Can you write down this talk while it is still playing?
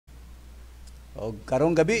O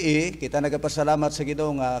karong gabi kita nagapasalamat sa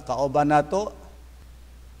Ginoo nga kauban nato.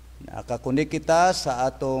 Nakakunik kita sa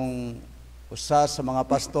atong usa sa mga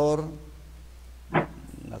pastor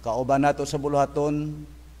nga kauban nato sa buluhaton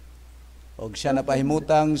og siya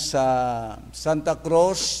napahimutang sa Santa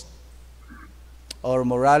Cruz or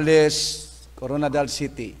Morales, Coronadal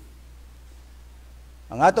City.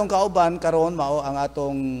 Ang atong kauban karon mao ang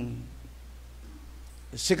atong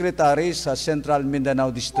secretary sa Central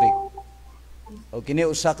Mindanao District. O kini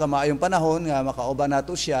usa ka maayong panahon nga makauban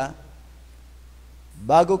nato siya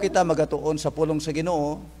bago kita magatuon sa pulong sa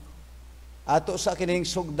Ginoo. Ato sa kining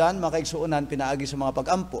sugdan makaigsuonan pinaagi sa mga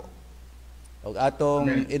pagampo. Og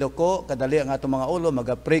atong iduko kadali ang atong mga ulo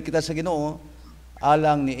maga-pray kita sa Ginoo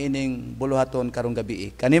alang ni ining buluhaton karong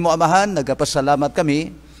gabi. Kanimo Amahan, nagapasalamat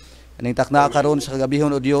kami aning takna karon sa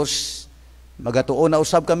kagabihon o Dios. Magatuon na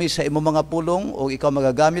usab kami sa imong mga pulong o ikaw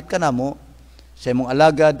magagamit kanamo sa imong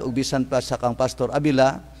alagad ug bisan pa sa kang Pastor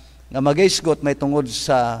Abila nga magaisgot may tungod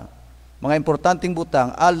sa mga importanteng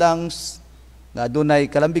butang alang nga adunay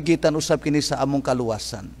kalambigitan usab kini sa among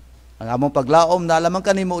kaluwasan. Ang among paglaom na lamang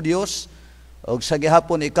kanimo Dios ug sa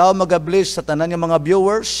gihapon ikaw magabless sa tanan nga mga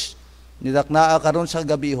viewers nidaknaa karon sa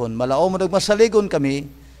gabihon. Malaom ug masaligon kami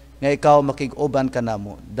nga ikaw makig-uban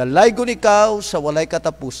kanamo. Dalaygon ikaw sa walay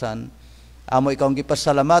katapusan. Amo ikaw ang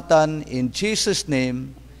gipasalamatan in Jesus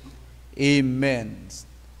name. Amen.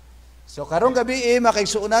 So karong gabi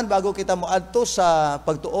makaigsuonan bago kita moadto sa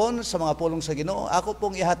pagtuon sa mga pulong sa Ginoo. Ako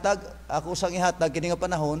sang ihatag kini nga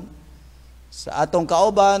panahon sa atong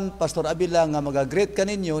kauban Pastor Abila nga maga-greet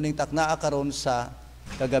kaninyo ning taknaa karon sa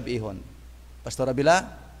kagabihon. Pastor Abila.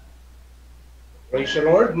 Praise the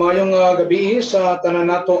Lord. Mayong gabi sa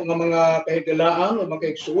tanan nato nga mga kahigalaan o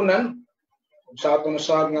mga kaigsuonan sa atong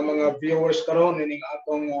usab nga mga viewers karon ining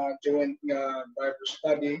atong joint nga Bible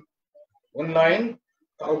study online,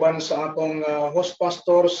 kauban sa atong host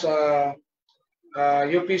pastor sa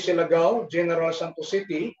UPC Lagao, General Santos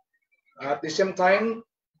City. At the same time,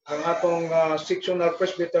 ang atong sectional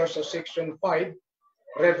presbyter sa Section 5,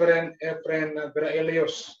 Reverend Efren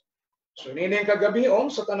Graellos. So nining kagabion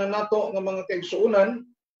sa tanan nato nga mga kaigsuonan,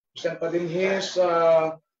 bisan pa dinhi sa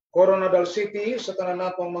Coronadal City, sa tanan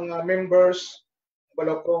natong mga members,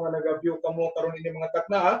 balo ko nga nag-view kamo karon ini mga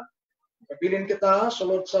taknaa. Kabilin kita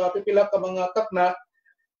sulod sa pipila ka mga takna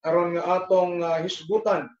aron nga atong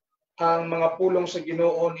hisgutan ang mga pulong sa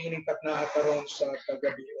Ginoo niining takna karon sa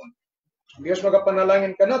kagabion. Diyos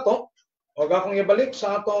magapanalangin kanato ug akong ibalik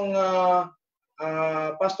sa atong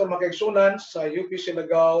pastor makaigsunan sa UPC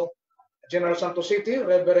Lagao, General Santos City,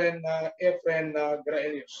 Reverend Efren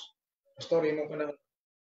Graellos. Pastor, imo kanang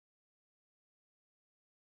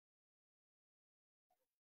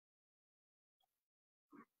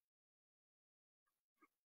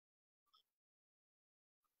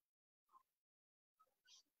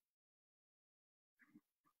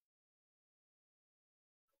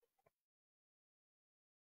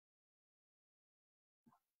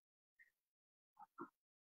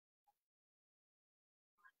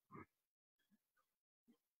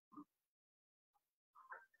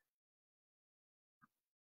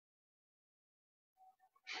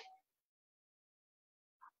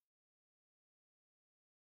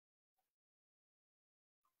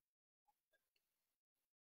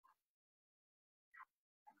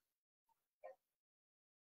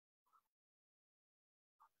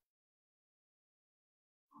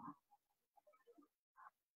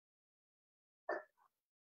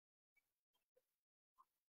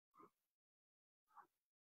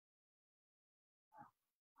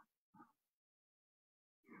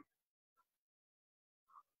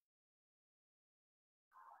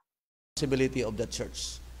responsibility of the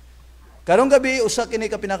church. Karong gabi usa kini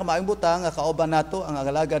ka pinakamaayong butang nga kauban nato ang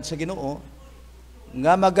alagad sa Ginoo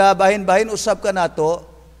nga magabahin-bahin usab ka nato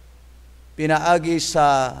pinaagi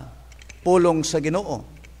sa pulong sa Ginoo.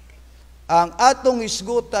 Ang atong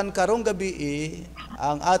isgutan karong gabi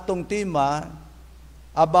ang atong tema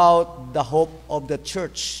about the hope of the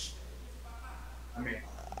church.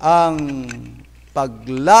 Ang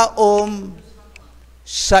paglaom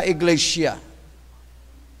sa iglesia.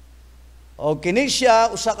 O kini siya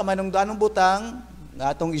usa ka manungdanong butang nga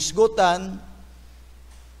atong isgutan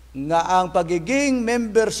nga ang pagiging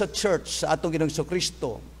member sa church sa atong Ginoong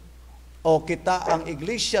Kristo o kita ang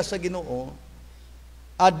iglesia sa Ginoo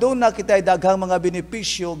aduna kitay daghang mga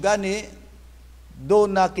benepisyo gani do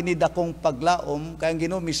na kini dakong paglaom kay ang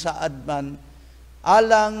Ginoo misaad man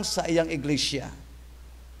alang sa iyang iglesia.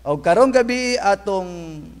 O karong gabi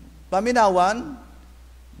atong paminawan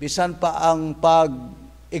bisan pa ang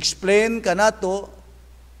pag-explain kanato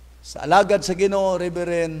sa alagad sa Ginoo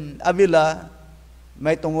Reverend Abila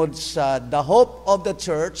may tungod sa the hope of the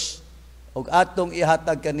church ug atong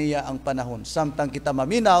ihatag kaniya ang panahon samtang kita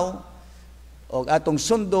maminaw ug atong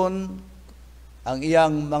sundon ang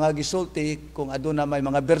iyang mga gisulti kung aduna may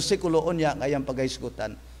mga bersikulo unya nga iyang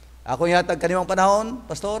pagahisgutan. Ako ihatag kanimong panahon,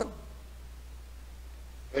 pastor.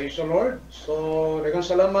 Praise the Lord. So, daghang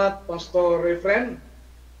salamat, Pastor Efren.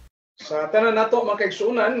 Sa tanan nato mga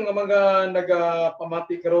kaigsunan nga mga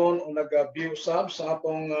nagapamati karon o nag-view sub sa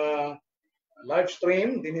atong live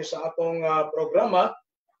stream dinhi sa atong programa.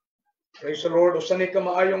 Praise the Lord. Usa ni ka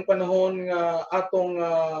maayong panahon nga atong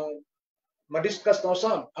madiscuss na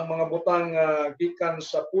usab ang mga butang gikan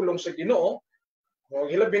sa pulong sa Ginoo o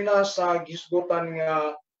hilabi na sa gisgutan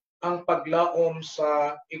nga ang paglaom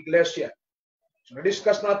sa iglesia. So,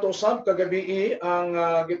 na-discuss nato usab kagabi ang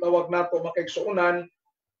gitawag nato makaigsuunan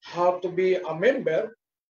how to be a member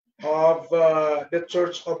of the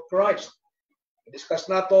Church of Christ.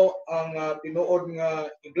 Na-discuss nato ang tinuod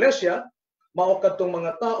nga iglesia, mao kadtong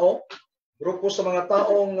mga tao, grupo sa mga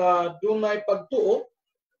taong dunay pagtuo,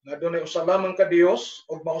 nga dunay usa lamang ka Dios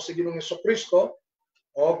ug mao si Ginoong Hesukristo,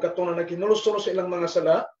 o katong naghinulusulo sa ilang mga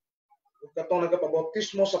sala, ug katong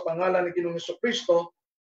nagapabautismo sa pangalan ni Ginoong Hesukristo,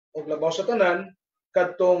 ug labaw sa tanan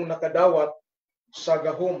kadtong nakadawat sa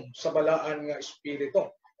gahom sa balaan nga espiritu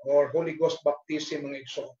or Holy Ghost baptism mga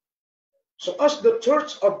igsoon. So as the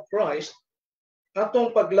Church of Christ,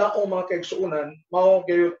 atong paglaom mga kaigsuonan mao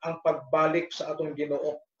gyud ang pagbalik sa atong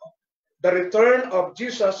Ginoo. The return of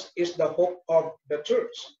Jesus is the hope of the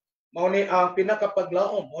church. Mao ni ang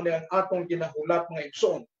pinakapaglaom, mao ni ang atong ginahulat mga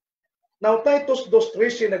igsoon. Now Titus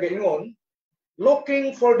 2:13 nagaingon,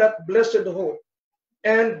 looking for that blessed hope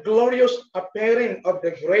and glorious appearing of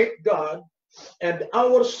the great God and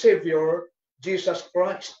our Savior, Jesus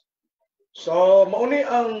Christ. So, mauni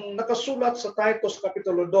ang nakasulat sa Titus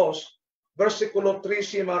Kapitulo 2, versikulo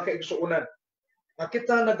 13 mga kaigsuunan. Na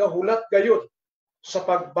kita nagahulat gayud sa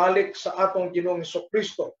pagbalik sa atong Ginoong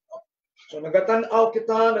Hesukristo. So, nagatan-aw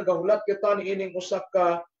kita, nagahulat kita ni ining usa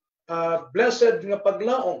ka blessed nga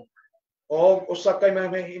paglaom o usa kay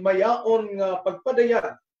mahimayaon nga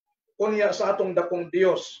pagpadayan unya sa atong dakong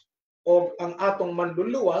Dios o ang atong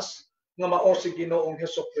manluluwas nga mao si Ginoong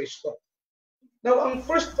Hesukristo. Now ang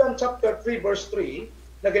 1 John chapter 3 verse 3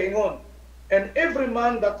 nagaingon, and every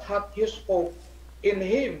man that hath his hope in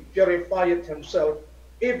him purifieth himself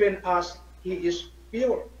even as he is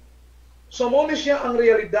pure. So mao ni siya ang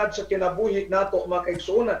realidad sa kinabuhi nato mga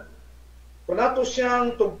kaigsuonan. Kung nato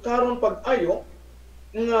siyang tugkaron pag-ayo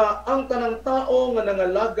nga ang tanang tao nga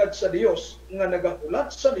nangalagad sa Dios, nga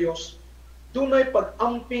nagahulat sa Dios, dunay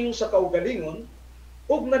pag-amping sa kaugalingon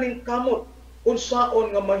ug naningkamot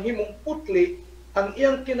unsaon nga mahimong putli ang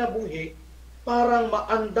iyang kinabuhi parang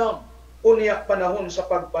maandam unya panahon sa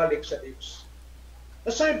pagbalik sa Dios.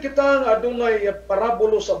 Nasayod kita nga adunay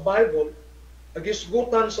parabulo sa Bible,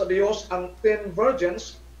 nagisgutan sa Dios ang 10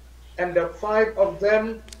 virgins and the 5 of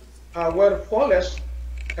them were flawless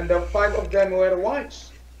and the 5 of them were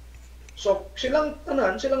wise. So silang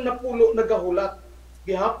tanan, silang napulo nagahulat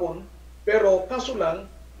gihapon, pero kaso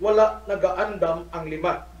lang wala nagaandam ang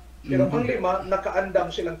 5. Pero ang 5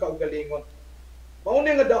 nakaandam silang kaugalingon.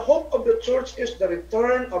 Mauni nga the hope of the church is the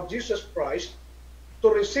return of Jesus Christ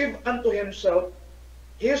to receive unto himself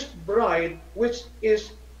his bride, which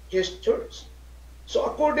is his church. So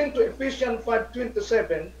according to Ephesians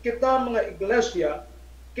 5:27, kita mga iglesia,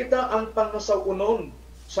 kita ang pangasaunon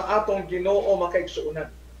sa atong Ginoo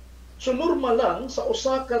makaigsuonan. So normal lang sa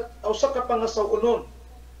usa ka pangasaunon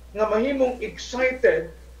nga mahimong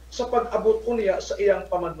excited sa pag-abot unya sa iyang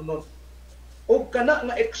pamanunon. O kana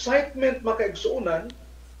nga excitement makaigsuonan,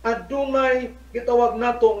 adunay gitawag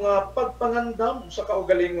nato nga pagpangandam sa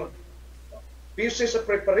kaugalingon. Busy sa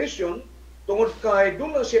preparation tungod kay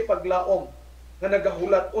dunay siya paglaom nga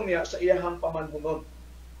nagahulat unya sa iyang pamanunon.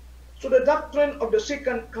 So the doctrine of the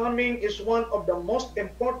second coming is one of the most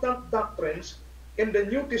important doctrines in the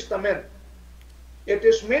New Testament. It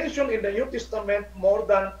is mentioned in the New Testament more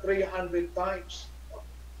than 300 times.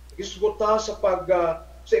 Isguta sa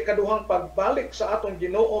sa ikaduhang pagbalik sa atong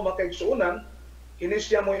Ginoo makaigsuonan, kini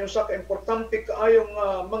siya mo usa ka importante kaayong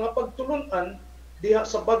mga pagtulunan diha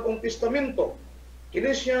sa Bagong Testamento.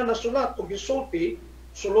 Kini siya nasulat o gisulti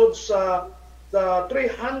sulod sa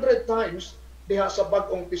 300 times diha sa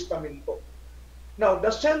Bagong Testamento. Now,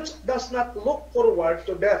 the saints does not look forward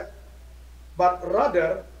to death, but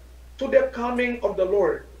rather to the coming of the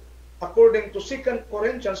Lord, according to 2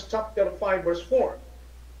 Corinthians chapter 5 verse 4.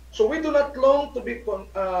 So we do not long to be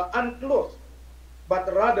unclothed, but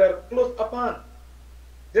rather clothed upon.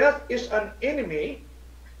 Death is an enemy,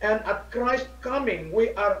 and at Christ's coming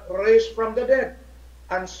we are raised from the dead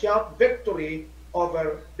and shout victory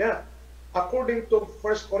over death, according to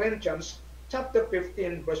 1 Corinthians chapter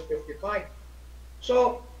 15, verse 55.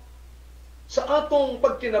 So, sa atong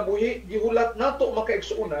pagkinabuhi, gihulat nato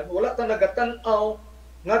makaigsuunan, wala ta nagatanaw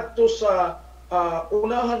ngadto sa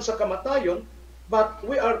unahan sa kamatayon, but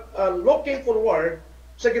we are looking forward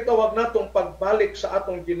sa gitawag natong pagbalik sa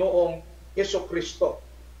atong Ginoong Hesukristo.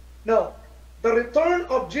 Now, the return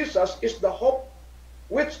of Jesus is the hope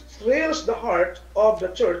which thrills the heart of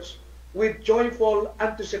the church with joyful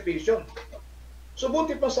anticipation.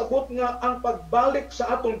 Subuti pasabot nga ang pagbalik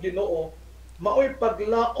sa atong Ginoo maoy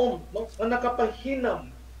paglaom, no, na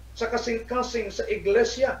nakapahinam sa kasing-kasing sa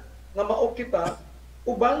iglesia nga mao kita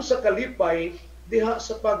uban sa kalipay diha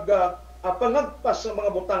sa pangagpas sa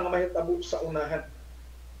mga butang nga mahitabo sa unahan.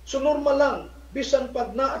 So normal lang bisan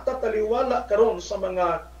pag naatataliwala karon sa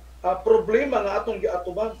mga problema nga atong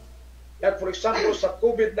giatuban. Like for example sa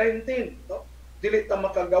COVID-19, no? Dili ta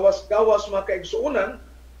makagawas-gawas makaigsuunan,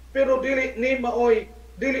 pero dili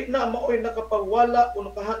na maoy nakapagwala o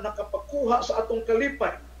nakapakuha sa atong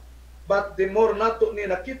kalipay. But the more nato ni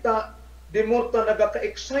nakita, the more ta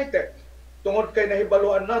nagaka-excited tungod kay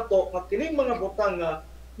nahibaluan nato nga kining mga butang nga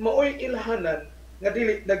maoy ilhanan nga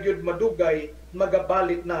dili na gyud madugay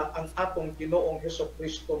magabalik na ang atong Ginoong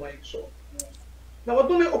Hesukristo maigsoon. Now,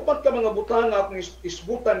 adunay upat ka mga butang nga akong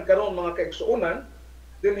isgutan karon mga kaigsuonan,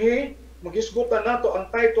 dinhi maghisgutan nato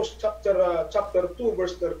ang Titus chapter 2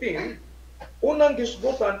 verse 13. Unang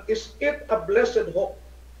gisgutan is it a blessed hope.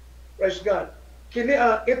 Praise God. Kini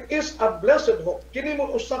it is a blessed hope. Kini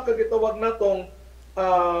mo usa ka gitawag natong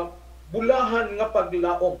bulahan nga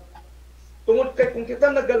paglaom. Tungod kay kung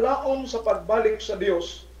kita nagalaom sa pagbalik sa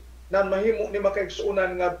Dios, na mahimo ni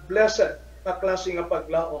makaigsuonan nga blessed na klase nga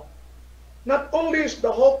paglaom. Not only is the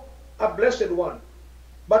hope a blessed one,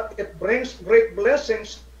 but it brings great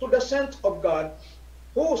blessings to the saints of God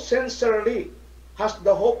who sincerely has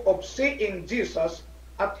the hope of seeing Jesus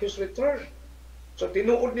at His return. So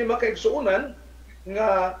tinuod ni makaigsuonan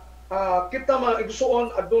nga kita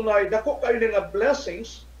maigsuon adunay dako kayo nga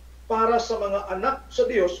blessings para sa mga anak sa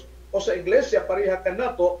Dios o sa iglesia pareha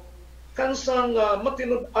kanato kansang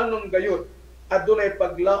matinud-anon gayud adunay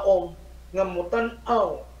paglaom nga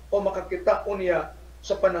mutan-aw o makakita unya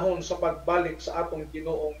sa panahon sa pagbalik sa atong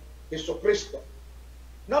Ginoong Hesukristo.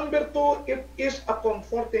 Number 2, it is a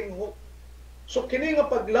comforting hope. So kini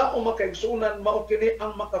nga paglaom makaigsuonan mao kini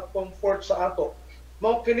ang maka-comfort sa ato.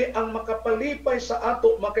 Mao kini ang makapalipay sa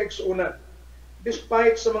ato makaigsuonan.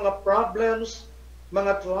 Despite sa mga problems,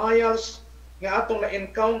 mga trials nga atong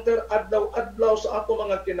na-encounter adlaw-adlaw sa atong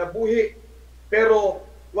mga kinabuhi, pero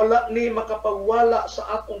wala ni makapawala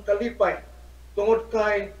sa atong kalipay. Tungod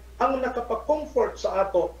kay ang nakapag-comfort sa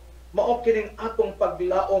ato mao kining atong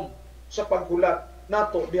paglaom sa paghulat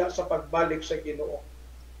nato diha sa pagbalik sa Ginoo.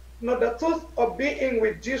 Now, the truth of being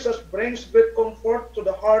with Jesus brings great comfort to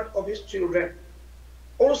the heart of His children.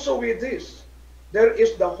 Also with this, there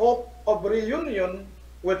is the hope of reunion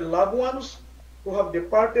with loved ones who have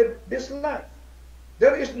departed this life.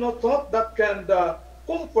 There is no thought that can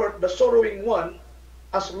comfort the sorrowing one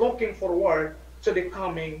as looking forward to the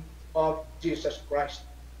coming of Jesus Christ.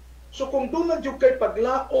 So kung doon na dyan kay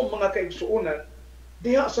paglaom mga kaigsuunan,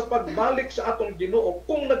 diha sa pagbalik sa atong Ginoo,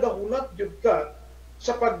 kung nagahulat dyan ka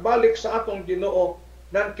sa pagbalik sa atong Ginoo,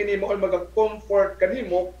 nan kini mo ay mag-comfort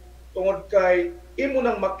kanimo tungod kay imo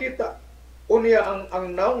nang makita unya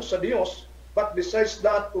ang naong sa Dios. But besides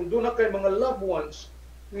that, kung doon na kay mga loved ones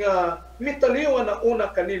nga mitaliwan na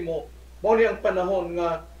una kanimo, mao ni ang panahon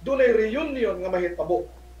nga doon ay reunion nga mahitabo.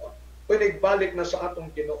 Pwede balik na sa atong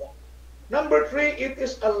Ginoo. Number 3, it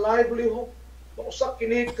is a lively hope. Usa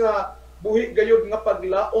kini ka buhi gayud nga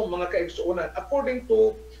paglaom mga kaigsuonan. According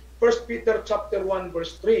to 1 Peter chapter 1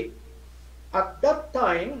 verse 3, at that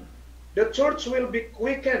time the church will be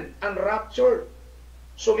quickened and raptured.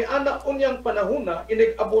 So miana unyang panahona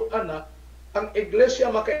inig-abot ana ang iglesia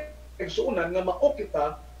makaigsuonan nga mao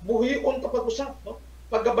kita buhion ta pag-usap, no?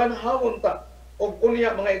 Pagabanhawon ta og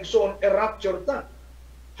unya mga igsoon i-rapture ta.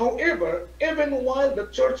 However, even while the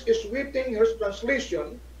church is waiting her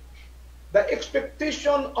translation, the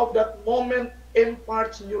expectation of that moment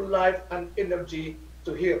imparts new life and energy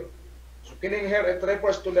to her. So kining here it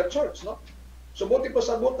refers to the church, no? So buti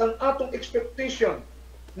pasabot ang atong expectation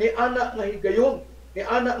ni ana nga higayon, ni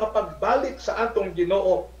ana nga pagbalik sa atong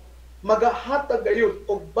Ginoo, magahatag gayud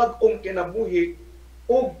og bag-ong kinabuhi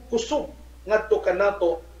og kusog ngadto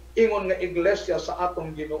kanato ingon nga iglesia sa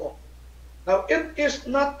atong Ginoo. Now, it is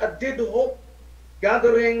not a dead hope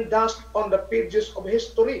gathering dust on the pages of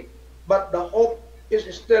history, but the hope is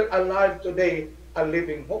still alive today, a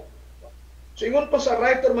living hope. So, ingon pa sa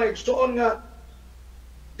writer maigsuon nga,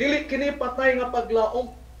 Dili kini patay nga paglaom.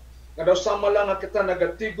 Nga daw sama lang nga kita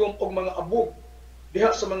nagatigom og mga abog diha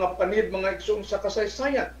sa mga panid mga igsoon sa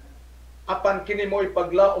kasaysayan. Apan kini mo'y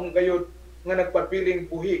paglaom gayud nga nagpabiling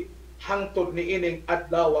buhi hangtod ni ining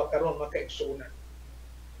adlaw karon mga kaigsuonan.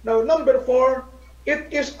 Now number 4, it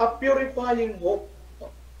is a purifying hope.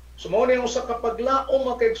 So mao ni usa ka paglaom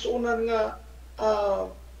mga kaigsuonan nga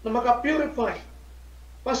na maka-purify.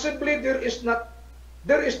 Possibly there is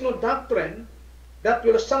no doctrine that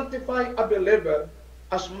will sanctify a believer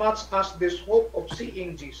as much as this hope of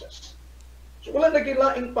seeing Jesus. So wala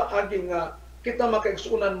nagilaing paagi nga kita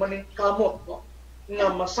makaigsuonan maningkamot, no?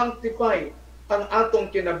 Nga ma-sanctify ang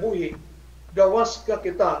atong kinabuhi gawas ka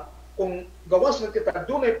kita kung gawas nga kita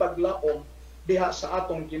dunay paglaom diha sa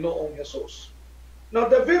atong Ginoong Hesus. Now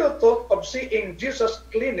the very thought of seeing Jesus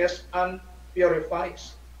cleanses and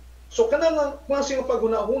purifies. So kanang klase nga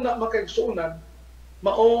paghuna-huna makaigsuonan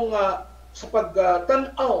mao nga sa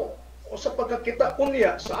pagtan-aw o sa pagkakita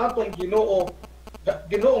unya sa atong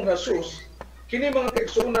Ginoong Hesus, kini mga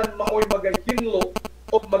kaigsuonan maoy magahinlo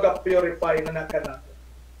o maga-purify na nakanato.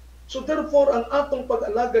 So therefore ang atong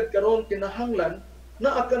pag-alagad karon kinahanglan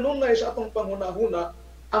na akanunay sa atong panghuna-huna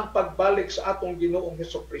ang pagbalik sa atong Ginoong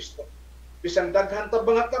Hesukristo. Bisan daghan ta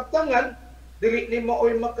mga kaptangan, dili ni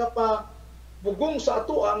maoy makapabugong sa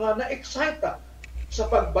atoa nga na-excite sa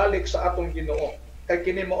pagbalik sa atong Ginoo. Kay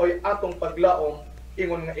kini maoy atong paglaom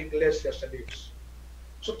ingon nga iglesia sa Dios.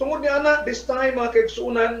 So tungod ni ana this time mga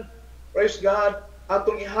kaigsuonan, praise God,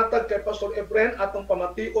 atong ihatag kay Pastor Efren atong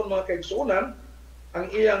pamation mga kaigsuonan ang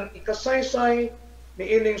iyang ikasaysay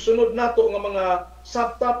niining sunod nato nga mga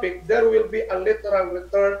subtopic. There will be a literal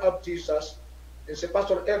return of Jesus. And si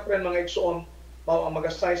Pastor Efren mga igsuon mao ang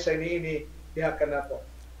magasaysay niini diha kanato.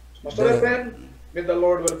 Pastor Efren, may the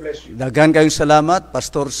Lord will bless you. Daghan kayong salamat,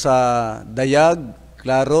 Pastor, sa dayag,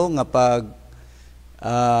 klaro, nga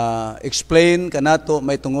explain kanato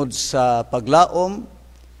may tungod sa paglaom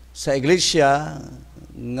sa iglesia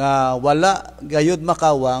nga wala gayud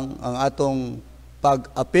makawang ang atong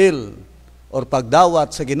pag-apil or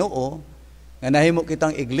pagdawat sa Ginoo nga nahimo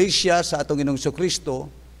kitang iglesia sa atong Ginoong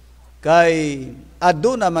Jesucristo kay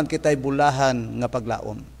adu naman kitay bulahan nga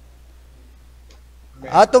paglaom.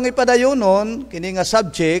 Atong ipadayonon kini nga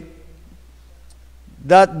subject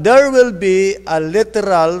that there will be a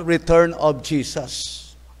literal return of Jesus.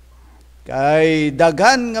 Kay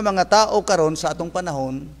daghan nga mga tao karon sa atong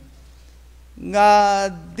panahon nga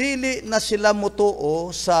dili na sila mutuo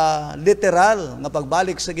sa literal nga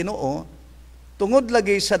pagbalik sa Ginoo tungod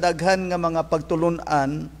lagi sa daghan nga mga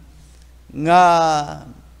pagtulunan nga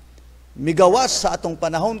migawas sa atong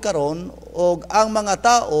panahon karon og ang mga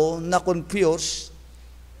tao na confused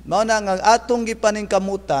mao na nga atong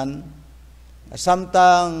gipaningkamutan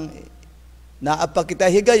samtang naapa kita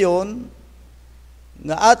higayon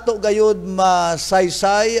nga ato gayud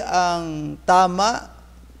masaysay ang tama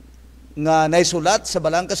nga naisulat sa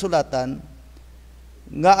balang kasulatan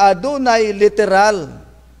nga adunay literal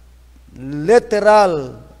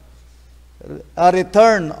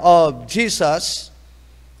return of Jesus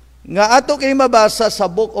nga ato kay mabasa sa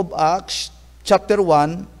Book of Acts chapter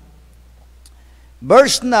 1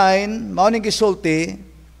 verse 9 mao ning gisulti,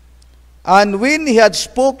 and when he had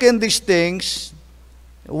spoken these things,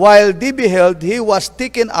 while they beheld, he was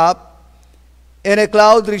taken up, and a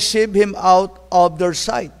cloud received him out of their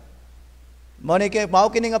sight. Mao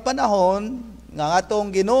kini nga panahon nga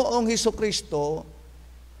atong Ginoong Hesukristo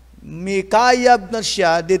mikayab na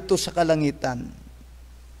siya dito sa kalangitan.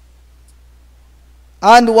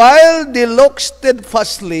 And while they looked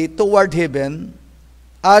steadfastly toward heaven,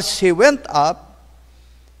 as he went up,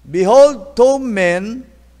 behold, two men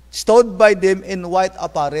stood by them in white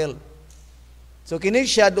apparel. So kini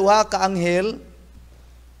siya duha ka anghel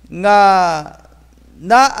nga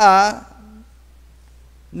naa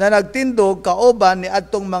na nagtindog kauban ni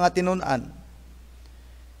adtong mga tinun-an.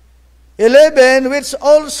 11, which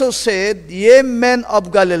also said, Ye men of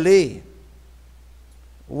Galilee,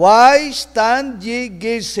 why stand ye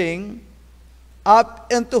gazing up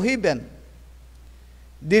into heaven?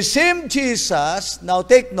 The same Jesus, now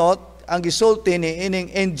take note, ang gisulti ni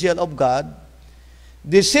ining angel of God,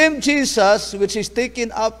 the same Jesus which is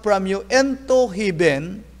taken up from you into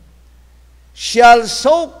heaven shall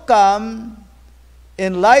so come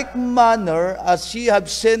in like manner as ye have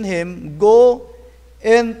seen him go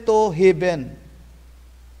into heaven.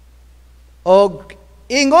 Og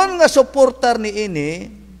ingon nga suportar ni ini,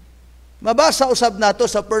 mabasa usab nato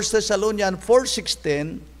sa 1 Thessalonians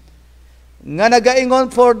 4:16, nga nagaingon,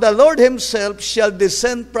 for the Lord himself shall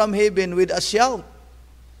descend from heaven with a shout,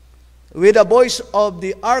 with the voice of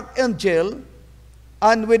the archangel,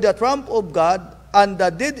 and with the trump of God, and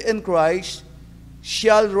the dead in Christ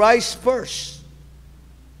shall rise first.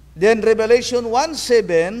 Then Revelation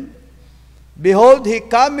 1:7, behold, he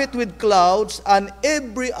cometh with clouds, and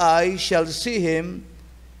every eye shall see him,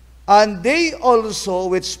 and they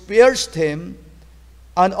also which pierced him,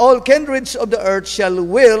 and all kindreds of the earth shall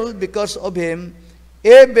wail because of him.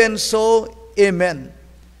 Even so, amen.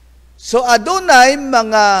 So adunay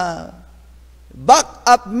mga back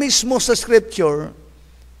up mismo sa scripture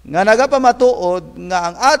nga nagapamatuod nga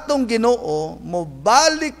ang atong Ginoo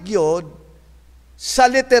mobalik gyud sa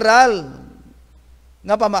literal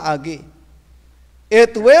nga pamaagi.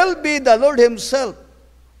 It will be the Lord himself,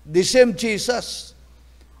 the same Jesus,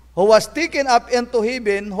 who was taken up into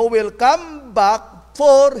heaven, who will come back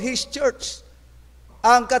for his church.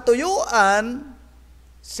 Ang katuyuan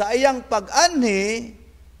sa iyang pag-anhi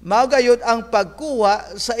mao gayud ang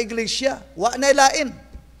pagkuha sa iglesia. Wa nay lain.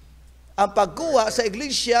 Ang pagkuha sa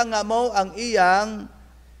iglesia nga mao ang iyang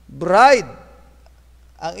bride,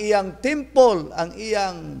 ang iyang temple, ang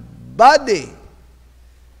iyang body.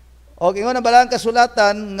 O ingon ang balang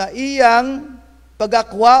kasulatan nga iyang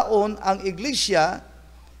pagakwaon ang iglesia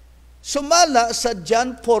sumala sa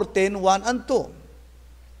John 14:1 and 2.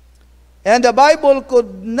 And the Bible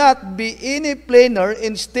could not be any plainer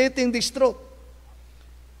in stating this truth.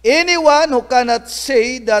 Anyone who cannot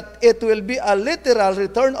say that it will be a literal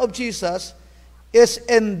return of Jesus is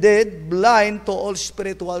indeed blind to all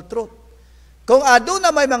spiritual truth. Kung aduna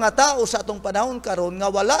may mga tao sa atong panahon karon nga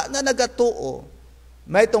wala na nagatuo,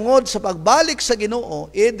 may tungod sa pagbalik sa Ginoo,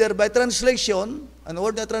 either by translation, an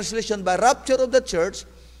word na translation, by rapture of the church,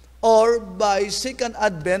 or by second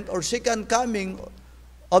advent or second coming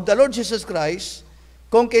of the Lord Jesus Christ,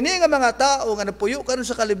 kung kini nga mga tao nga napuyo karon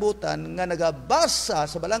sa kalibutan nga nagabasa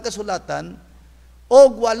sa balang kasulatan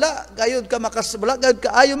og wala gayud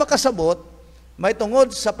kaayo makasabot, may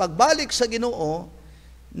tungod sa pagbalik sa Ginoo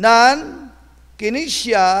nan kini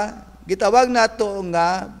siya gitawag nato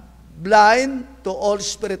nga blind to all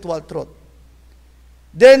spiritual truth.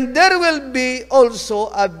 Then there will be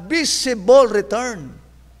also a visible return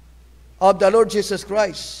of the Lord Jesus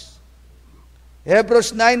Christ.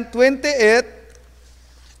 Hebrews 9:28,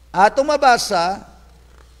 atong mabasa,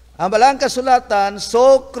 ang balang kasulatan,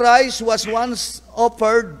 so Christ was once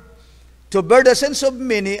offered to bear the sins of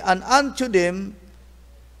many, and unto them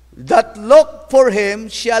that look for him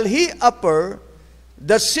shall he appear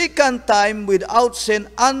the second time without sin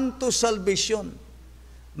unto salvation.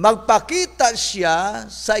 Magpakita siya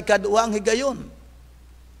sa ikaduhang higayon.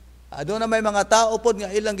 Aduna may mga tao pod nga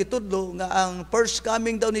ilang gitudlo nga ang first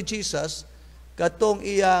coming daw ni Jesus katong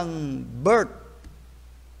iyang birth,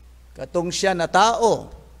 katong siya na tao.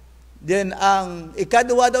 Then ang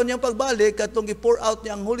ikaduwa daw niyang pagbalik katong i-pour out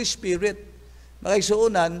niya ang Holy Spirit.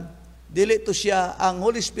 Makaigsuunan, dili to siya ang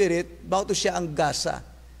Holy Spirit, mao to siya ang gasa.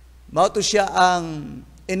 Mao to siya ang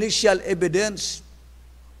initial evidence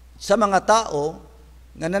sa mga tao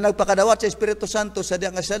nga nagpakadawat sa Espiritu Santo sa diya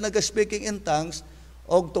nga sila nag-speaking in tongues,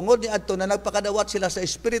 og tungod ni adto na nagpakadawat sila sa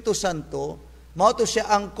Espiritu Santo, mao to siya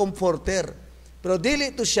ang comforter. Pero dili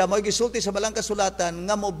to siya mao gisulti sa balang kasulatan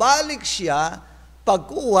nga mobalik siya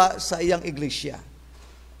pagkuha sa iyang iglesia.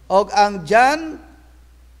 Og ang 1 John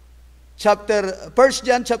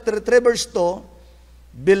chapter 3 verse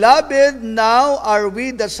 2, beloved, now are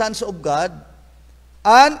we the sons of God,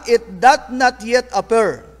 and it doth not yet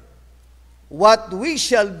appear what we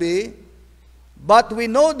shall be, but we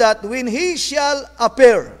know that when he shall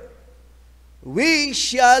appear, we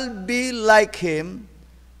shall be like him,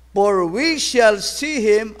 for we shall see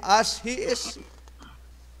him as he is.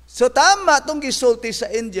 So tama itong gisulti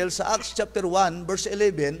sa angel sa Acts chapter 1 verse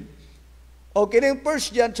 11 o kining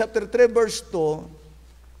 1 John chapter 3 verse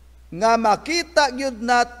 2 nga makita gyud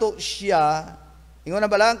nato siya, ingon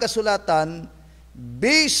na balang kasulatan,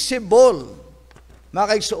 visible,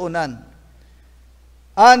 makaigsuonan.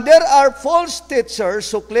 And there are false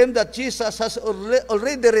teachers who claim that Jesus has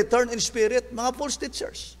already returned in spirit, mga false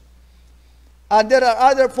teachers. And there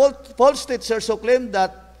are other false teachers who claim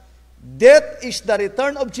that death is the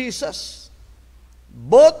return of Jesus.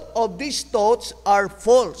 Both of these thoughts are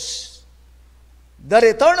false. The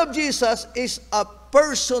return of Jesus is a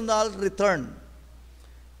personal return.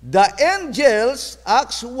 The angels,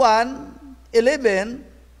 Acts 1:11,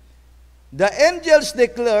 the angels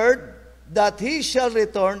declared that he shall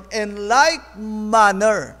return in like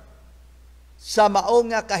manner sa mao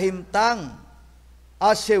nga kahimtang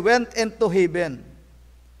as he went into heaven.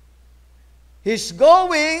 His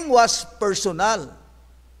going was personal,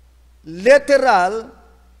 literal,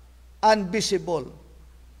 and visible.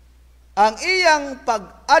 Ang iyang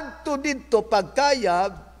pag-adto dito,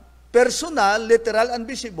 pagkayab, personal, literal, and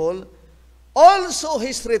visible, also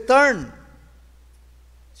His return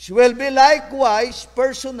will be likewise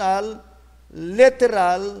personal,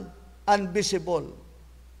 literal, and visible.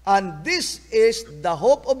 And this is the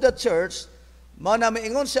hope of the church. Mao na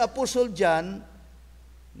maingon si Apostle John,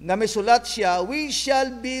 na misulat siya, we shall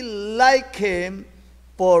be like Him,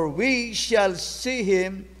 for we shall see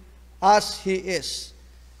Him as He is.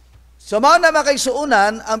 So mao na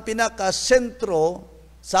makaigsuunan ang pinakasentro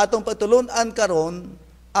sa atong patulunan karon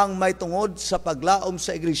ang may tungod sa paglaom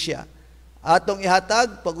sa iglesia. Atong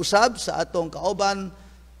ihatag pag-usab sa atong kauban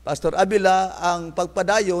Pastor Abila ang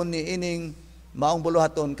pagpadayon ni ining maong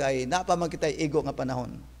buluhaton kay napaman kitay igo nga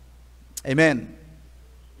panahon. Amen.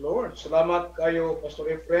 Lord, salamat kayo Pastor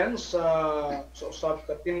Efren sa usab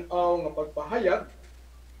ka tin-aw nga pagpahayag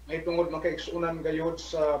may tungod makaigsuunan gayud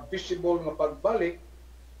sa visible nga pagbalik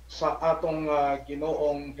sa atong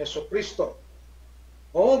Ginoong Hesukristo.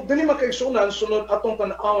 O dili makaigsuunan sunod atong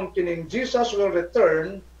tan-awon kining Jesus will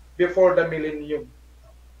return before the millennium.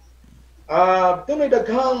 Tunay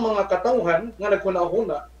daghang mga katawhan nga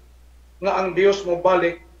nagkunahuna nga ang Dios mo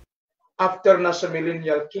balik after na sa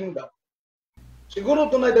millennial kingdom.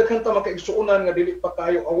 Siguro tunay daghang ta makaigsuunan nga dili pa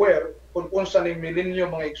kayo aware kung unsa ning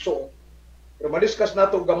millennium mga igsuon. Pero madiscuss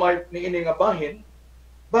nato gamay ni ini nga bahin,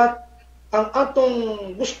 but ang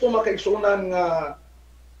atong gusto makaigsuunan nga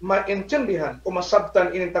maintindihan o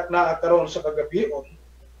masabtan inintak na karon sa kagabion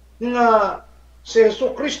nga si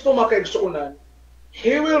Jesucristo makaigsuunan,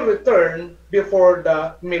 He will return before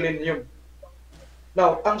the millennium.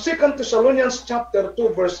 Now, ang 2 Thessalonians chapter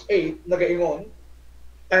 2 verse 8 nagaingon,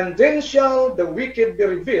 and then shall the wicked be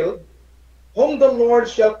revealed, whom the Lord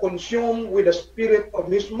shall consume with the spirit of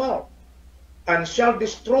His mouth, and shall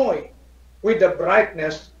destroy with the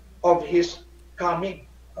brightness of His coming.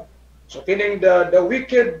 So kining the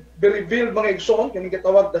wicked be revealed mga igsoon, kining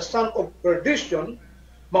gitawag the son of perdition,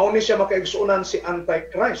 mao ni siya makaigsuunan si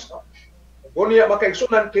Antichrist. Kung niya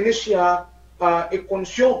makaigsuunan kini siya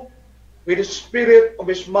i-consume with the spirit of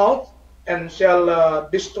his mouth and shall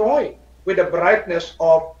destroy with the brightness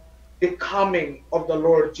of the coming of the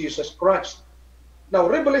Lord Jesus Christ.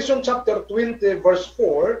 Now Revelation chapter 20 verse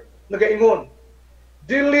 4 nagaingon,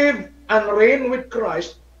 they live and reign with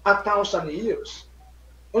Christ 1,000 years.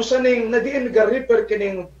 Kung saning nadiin ga-refer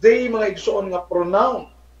kining they mga igsoon nga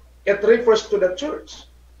pronoun, it refers to the church.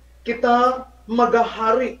 Kita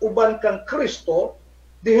magahari uban kang Kristo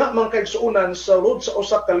diha man kaigsuunan sa loob sa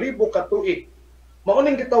usa ka libo ka tuig. Mao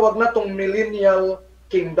ning gitawag natong millennial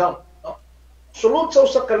kingdom. Sulod sa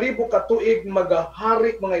usa ka libo ka tuig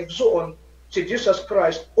magahari mga igsuon si Jesus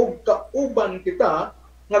Christ ug kauban kita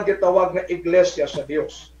nga gitawag nga iglesia sa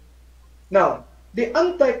Dios. Now, the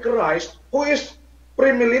Antichrist who is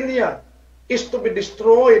premillennial is to be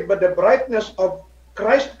destroyed by the brightness of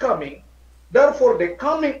Christ coming. Therefore, the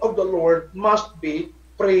coming of the Lord must be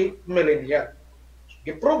premillennial.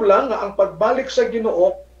 Giprove lang nga ang pagbalik sa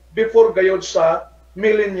Ginoo before gayod sa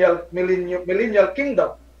millennial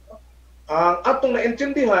kingdom. Ang atong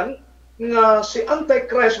naintindihan nga si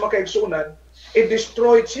Antichrist makaigsuunan,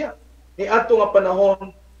 i-destroyed siya ni ato nga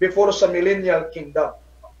panahon before sa millennial kingdom.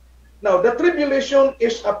 Now, the tribulation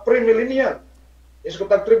is a premillennial. Is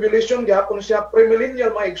kung tribulation gihapon siya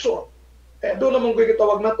premillennial mga igsoon. Doon naman ko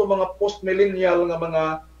gitawag nato mga post-millennial nga mga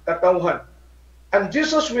katawhan. And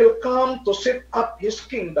Jesus will come to set up His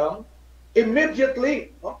kingdom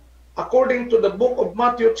immediately, according to the book of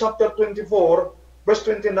Matthew chapter 24 verse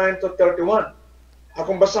 29 to 31.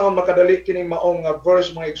 Akong basahon makadali kining maong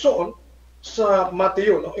verse mga igsoon sa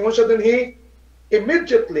Matthew. Ingon sa dinhi,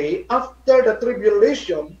 immediately after the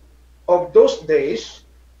tribulation of those days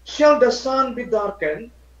shall the sun be darkened,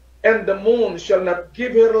 and the moon shall not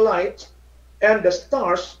give her light, and the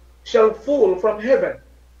stars shall fall from heaven,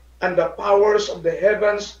 and the powers of the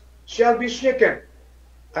heavens shall be shaken.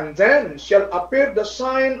 And then shall appear the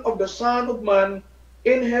sign of the Son of Man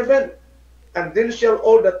in heaven, and then shall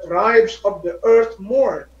all the tribes of the earth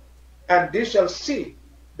mourn, and they shall see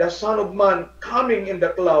the Son of Man coming in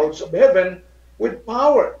the clouds of heaven with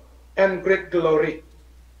power and great glory.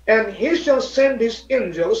 And He shall send His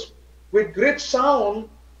angels with great sound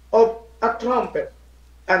of a trumpet,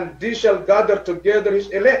 and they shall gather together His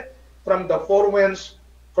elect from the four winds,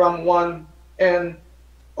 from one end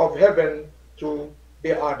of heaven to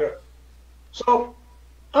the other. So,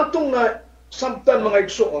 atong na sabtan mga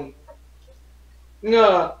igsuon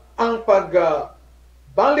nga ang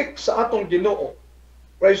pagbalik sa atong Ginoo,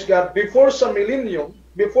 praise God, before sa millennium,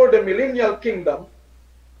 before the millennial kingdom,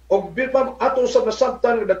 o ato sa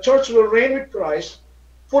nasabtan, the church will reign with Christ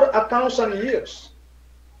for 1,000 years.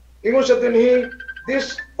 Ingon sa dinhi,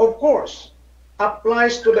 this of course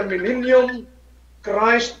applies to the millennium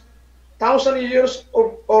Christ 1,000 years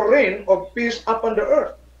or reign of peace upon the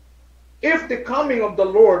earth. If the coming of the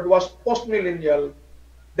Lord was postmillennial,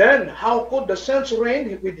 then how could the saints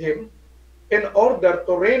reign with him? In order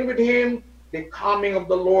to reign with him, the coming of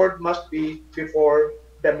the Lord must be before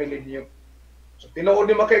the millennium. So tinuod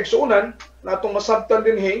ni makaigsuunan na itong masabtan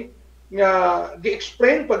din nga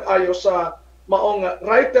gi-explain pag-ayo sa maong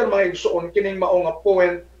writer mga igsuon kining maong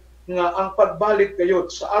point nga ang pagbalik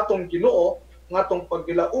gayud sa atong Ginoo nga atong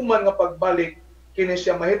pagdilauman nga pagbalik kini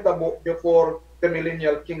siya mahitabo before the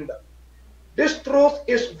millennial kingdom. This truth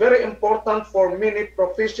is very important for many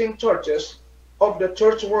professing churches of the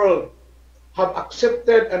church world have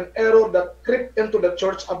accepted an error that crept into the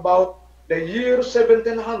church about the year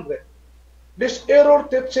 1700. This error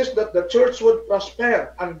teaches that the church would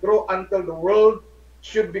prosper and grow until the world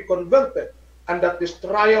should be converted, and that this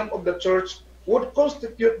triumph of the church would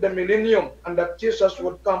constitute the millennium, and that Jesus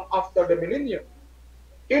would come after the millennium.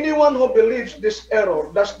 Anyone who believes this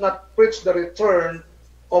error does not preach the return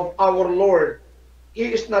of our Lord.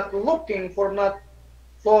 He is not looking for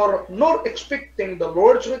nor expecting the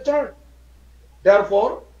Lord's return.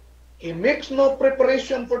 Therefore, he makes no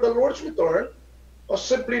preparation for the Lord's return, or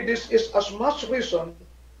simply this is as much reason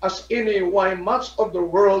as any why much of the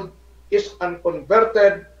world is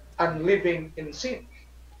unconverted and living in sin.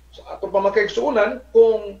 So ato pa makaigsuunan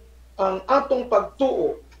kung ang atong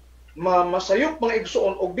pagtuo masayop mga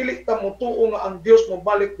igsuon og dili ta mo tuo nga ang Dios mo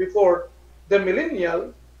balik before the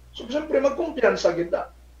millennial, so siyempre magkumpiyansa gid ta.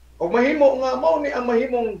 Og mahimo nga mao ni ang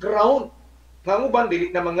mahimong ground nga uban dili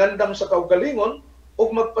na mangandam sa kaugalingon og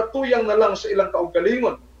magpatuyang na lang sa ilang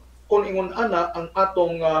kaugalingon kung ingon ana ang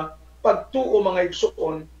atong pagtuo mga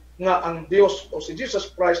igsuon nga ang Dios o si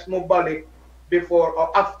Jesus Christ mo balik before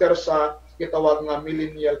or after sa gitawag nga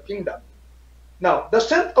millennial kingdom. Now, the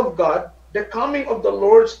sent of God, the coming of the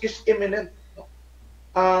Lord is imminent.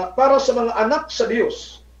 Para sa mga anak sa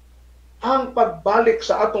Dios, ang pagbalik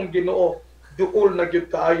sa atong Ginoo duol na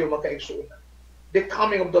gyud kaayo makaigsuonan. The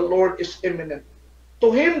coming of the Lord is imminent. To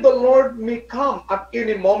him the Lord may come at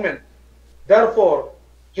any moment. Therefore,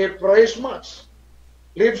 he prays much,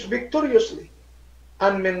 lives victoriously,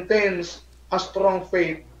 and maintains a strong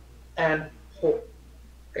faith and hope.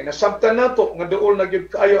 Kaya nasabtan nato nga duol na gyud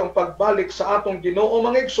kaayo ang pagbalik sa atong Ginoo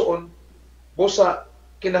mga igsuon, busa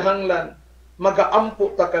kinahanglan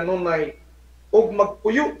magaampo ta kanunay og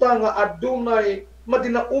magpuyo ta nga adunay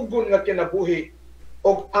madinaugon nga kinabuhi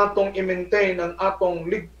og atong i-maintain ang atong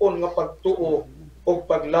lig-on nga pagtuo og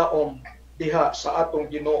paglaom diha sa atong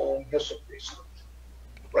Ginoong Hesukristo.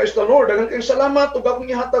 Praise the Lord. Daghang kayong salamat ug akong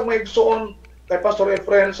ihatag mga igsoon kay Pastor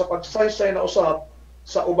Efren sa pagsaysay na usab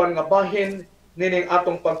sa uban nga bahin nining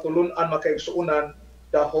atong pagtulun-an makaigsuonan,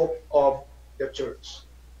 the hope of the church.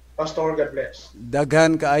 Pastor, God bless.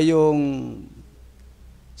 Daghan kaayong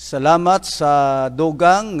salamat sa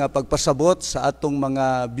dugang nga pagpasabot sa atong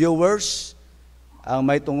mga viewers ang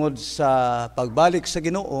may tungod sa pagbalik sa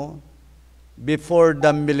Ginoo before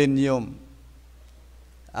the millennium.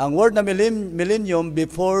 Ang word na millennium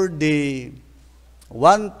before the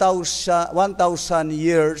 1,000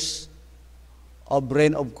 years of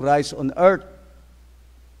reign of Christ on earth.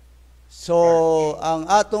 So, ang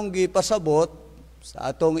atong gipasabot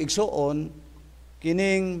sa atong igsuon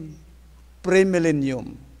kining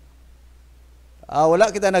pre-millennium.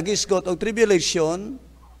 Wala kita nagisgot og tribulation,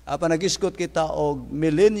 nagisgot kita og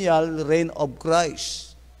millennial reign of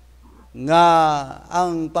Christ. Nga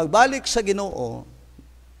ang pagbalik sa Ginoo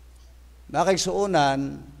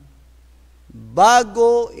makaigsuonan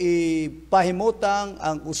bago ipahimutang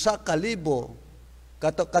ang usa ka libo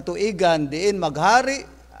katuigan diin maghari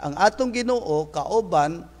ang atong Ginoo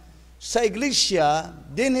kauban sa iglesia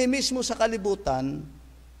dinhi mismo sa kalibutan,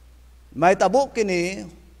 may tabo kini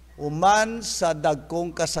human sa dagkong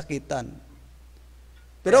kasakitan.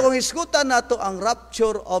 Pero kung iskutan nato ang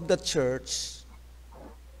rapture of the church,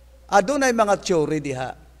 adunay mga theory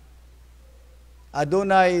diha.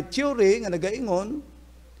 Adunay theory nga nagaingon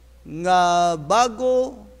nga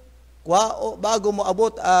bago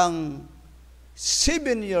moabot ang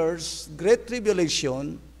 7 years Great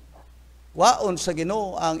Tribulation, waon sa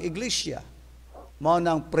Ginoo ang iglesia. Mao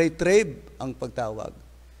nang pre-trib ang pagtawag.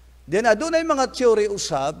 Then adunay mga theory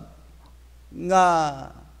usab nga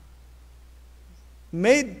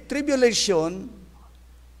made tribulation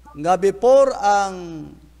nga before ang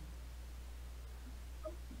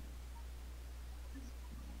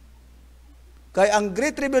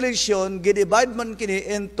Great Tribulation gidivide man kini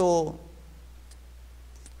into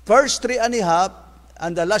first 3.5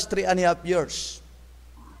 and the last 3.5 years.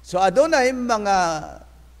 So adunay mga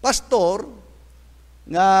pastor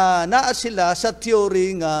nga naa sila sa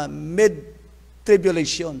theory nga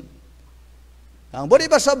mid-tribulation. Ang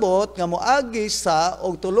budi pasabot nga moagi sa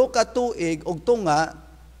og tulo ka tuig og tunga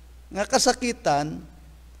nga kasakitan,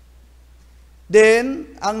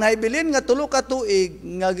 then ang nahibilin nga tulo ka tuig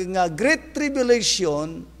nga great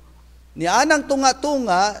tribulation ni anang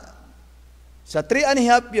tunga-tunga sa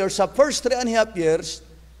 3.5 years, sa first 3.5 years,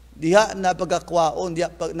 diha na pagakwaon,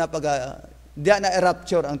 diha na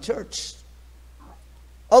rapture ang church.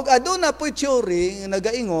 Og aduna po'y theory nga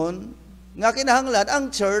nagaingon nga kinahanglan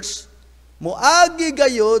ang church moagi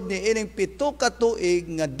gayod ni ining 7 ka tuig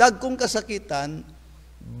nga dagkong kasakitan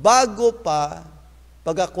bago pa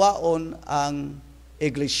pagakwaon ang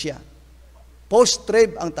iglesia.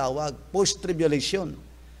 Post-trib ang tawag, post-tribulation.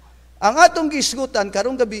 Ang atong gisgutan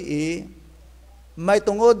karong gabi may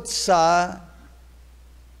tungod sa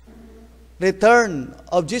return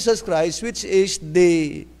of Jesus Christ, which is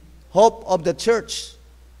the hope of the church.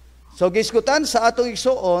 So gisgutan sa atong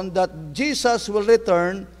igsuon that Jesus will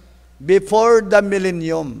return before the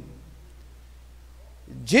millennium.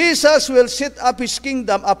 Jesus will set up His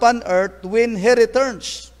kingdom upon earth when He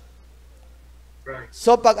returns.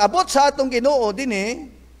 So pag abot sa atong Ginoo dinhi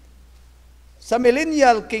sa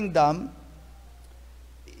millennial kingdom,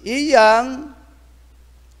 iyang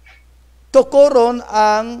tukuron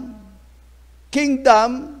ang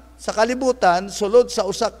kingdom sa kalibutan sulod sa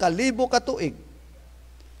usa ka libo ka tuig.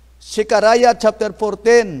 Sikaraya chapter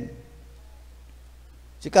 14.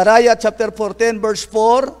 Sikaraya chapter 14 verse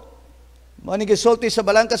 4. Mao ni gisulti sa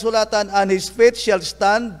balang kasulatan, and His feet shall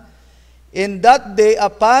stand in that day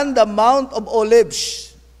upon the Mount of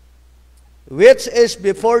Olives, which is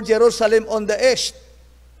before Jerusalem on the east.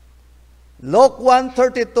 Luke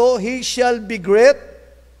 1:32, He shall be great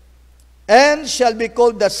and shall be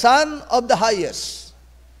called the Son of the Highest.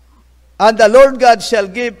 And the Lord God shall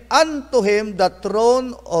give unto Him the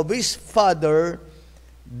throne of His father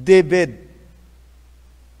David.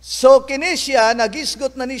 So kini siya,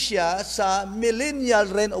 nagisgot na ni siya sa millennial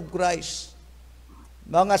reign of Christ.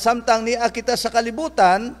 Mga samtang niya kita sa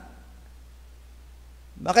kalibutan,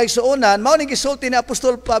 makaigsuunan, mao ni gisulti ni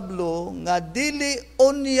Apostol Pablo nga dili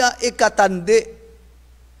unya ikatandi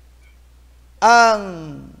ang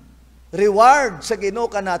reward sa Ginoo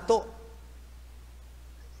kanato.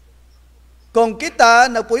 Kung kita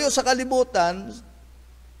nagpuyo sa kalibutan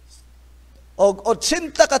og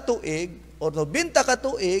 80 ka tuig o 90 ka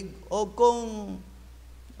tuig o kung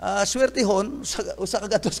swertihon usa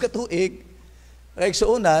ka gatos ka tuig,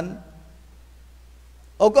 kaigsuunan,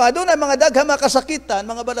 o kung adunay mga daghang mga kasakitan,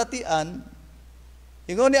 mga balatian,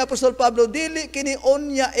 ingon ni Apostol Pablo, dili kini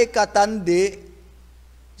unya ikatandi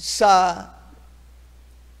sa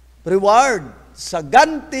reward, sa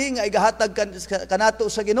ganti nga igahatag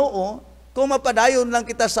kanato sa Ginoo, kung mapadayon lang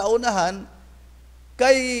kita sa unahan,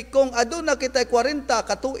 kay kung aduna kita 40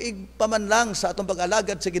 katuig paman lang sa atong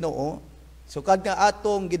pag-alagad sa Ginoo, sukad nga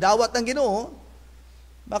atong gidawat ang Ginoo,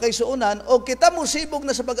 makaisuunan, o kita mo sibog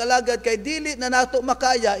na sa pag-alagad kay dili na nato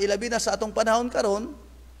makaya, ilabi na sa atong panahon karon,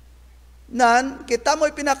 nan kita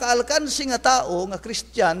mo'y pinakaalkansi nga tao, nga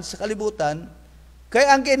Christian sa kalibutan, kay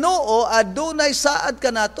ang Ginoo adunay saad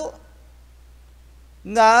kanato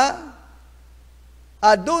nga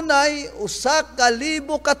adunay 1,000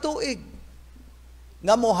 ka tuig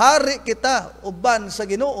nga mohari kita uban sa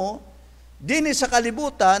Ginoo dinhi sa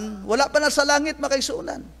kalibutan, wala pa na sa langit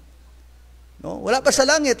makaisunan. No, wala pa sa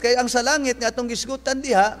langit, kay ang sa langit nga atong gisgutan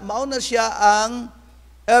diha, mao na siya ang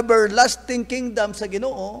everlasting kingdom sa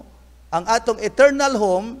Ginoo, ang atong eternal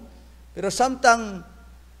home. Pero samtang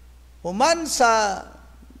human sa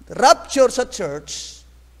rapture sa church,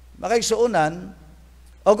 makaisuunan,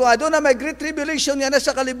 o kung aduna may great tribulation nga na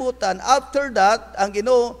sa kalibutan, after that ang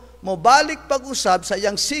Ginoo mo balik pag-usab sa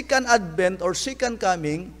iyang second advent or second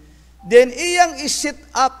coming, then iyang isit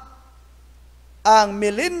up ang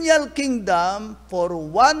millennial kingdom for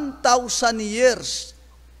 1,000 years.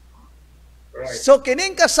 Right. So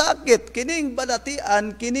kining kasakit, kining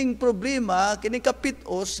balatian, kining problema, kining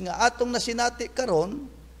kapitos nga atong nasinati karon,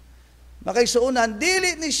 makaisuunan,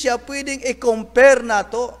 dili ni siya pwedeng i-compare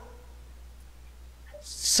nato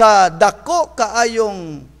sa dako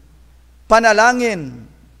kaayong panalangin,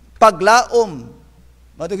 paglaom.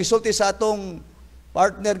 Matugisulti sa atong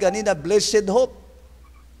partner ganina, blessed hope.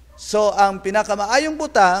 So, ang pinakamaayong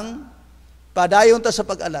butang, padayon ta sa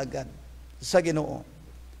pag-alagad sa Ginoo.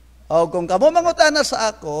 O kung kamo mangutana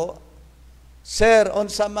sa ako, Sir,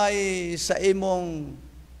 unsa may sa imong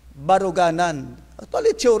baruganan?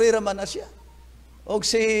 Actually, theory raman na siya. O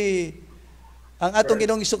ang atong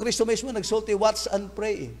Ginoong Jesucristo mismo, nagsulti, watch and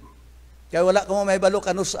pray. Kaya wala ka mo may balo,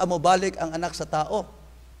 kanus amo balik ang anak sa tao.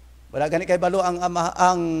 Wala gani kay balo ang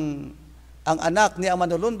anak ni ang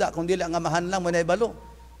manulunda, kung dili ang amahan lang mo na balo.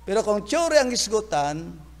 Pero kung tiyori ang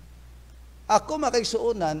isgutan, ako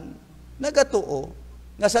makaigsuunan, nagatuo,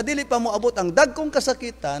 nga sa dili pa mo abot ang dagkong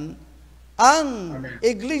kasakitan, ang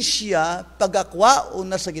iglesia pagakwaon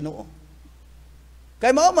na sa Ginoo. Kay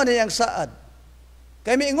mao man niyang saad.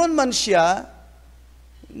 Kay miingon man siya,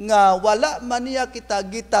 nga wala man niya kita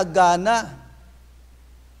gitagana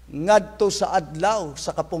ngadto sa adlaw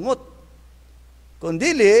sa kapungot.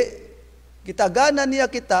 Kundili gitagana niya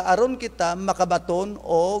kita aron kita makabaton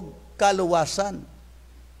og kaluwasan.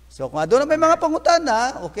 So kung aduna may mga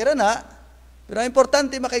pangutana, okay ra na. Pero ang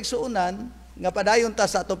importante makaigsuunan nga padayon ta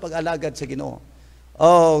sa atong pag-alagad sa Ginoo.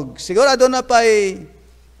 Og siguro aduna pay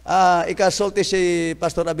ikasulti si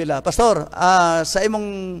Pastor Abila. Pastor, sa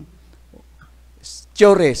imong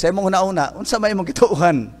teori, sa imong una-una, unsa may imong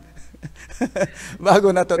gituuhan? Bago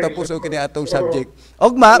na to tapuso kini atong subject.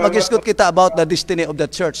 Ogma, mag-isgot kita about the destiny of the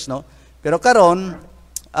church, no? Pero karon,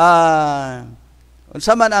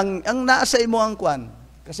 unsa man ang naa sa imo ang kwan,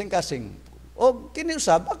 kasing-kasing. O kini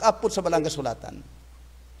usab apot sa balang kasulatan.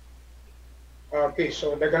 Okay,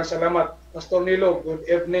 so daghang salamat Pastor Nilo, good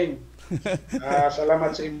evening.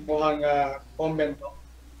 Salamat sa imong comment. No?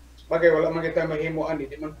 Bagay wala man kita mahimuan,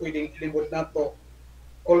 di man pwedeng ilibot nato.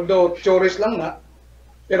 Although theories lang na,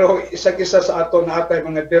 pero isa-isa sa ato na atay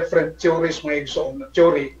mga different theories mga igsoon na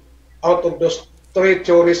theory. Out of those 3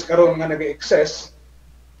 theories karon nga nag-exist.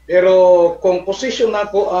 Pero kung position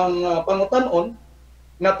nako ang pangutanon,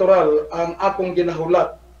 natural ang akong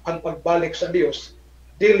ginahulat ang pagbalik sa Dios,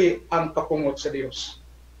 dili ang kapungot sa Dios.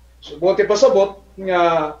 So buti pasabot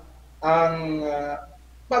nga ang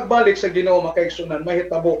pagbalik sa Ginoo makaigsunan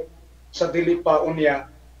mahitabo sa dili pa unya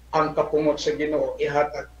ang kapungot sa Ginoo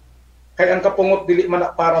ihatag. Kay ang kapungot dili man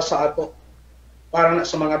para sa ato, para na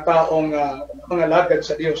sa mga taong mga lagad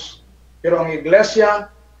sa Dios. Pero ang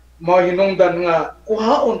iglesia mao hinungdan nga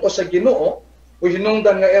kuhaon pa sa Ginoo o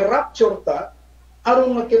hinungdan nga i-rapture ta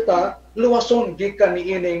aron nga kita luwason gikan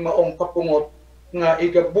niining maong kapungot nga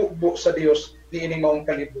igabubo sa Dios niining maong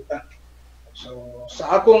kalibutan. So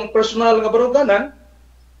sa akong personal nga baruganan,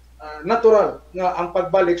 natural nga ang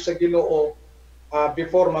pagbalik sa Ginoo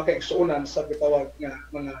before makaigsuunan sa bitawag nga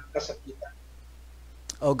mga kasakitan.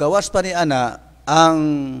 O gawas pa ni ana ang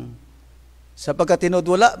sapagkat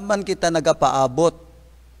wala man kita nagapaabot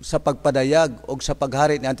sa pagpadayag o sa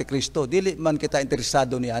paghari ni Antikristo, dili man kita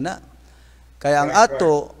interesado ni ana. Kaya ang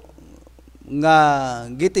ato nga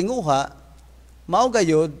gitinguha mao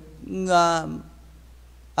gayud nga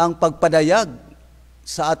ang pagpadayag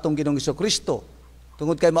sa atong Ginoong Hesukristo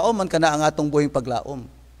tungod kay mao man kana ang atong buhing paglaom.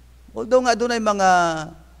 Although nga dunay mga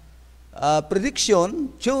prediction,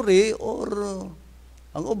 theory, or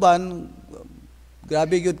ang uban,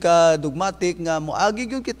 grabe gyud ka dogmatic nga moagi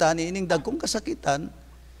gyud kita niining dagkong kasakitan.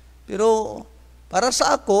 Pero para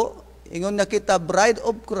sa ako, ingon na kita bride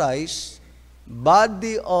of Christ,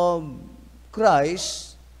 body of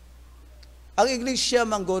Christ, ang iglesia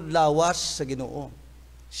manggod lawas sa Ginoo.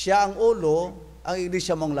 Siya ang ulo, ang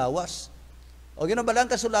iglesia mong lawas. O ginabalang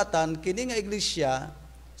kasulatan, kini nga iglesia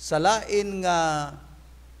sa lain nga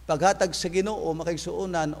paghatag sa Ginoo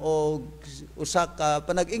makaigsuunan o usa ka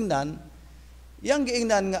panag-ingnan, yang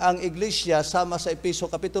giingnan nga ang iglesia sama sa Efeso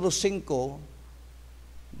kapitulo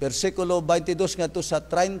 5 bersikulo 22 ngadto sa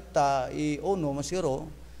 31 masiro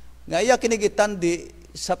nga iya kini gitandi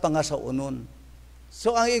sa pangasaunon.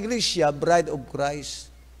 So ang iglesia bride of Christ.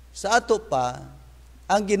 Sa ato pa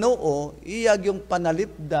ang Ginoo iyag yung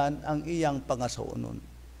panalipdan ang iyang pangasaunon.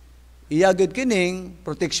 Iyagid kining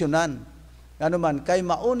proteksyonan. Ano man, kay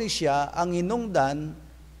mauni siya ang hinungdan,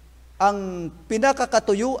 ang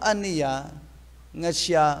pinakakatuyuan niya nga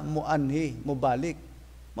siya muanhi, mubalik.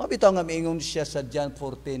 Mabitaw nga miingon siya sa John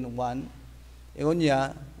 14:1. Ingon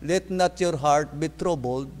niya, let not your heart be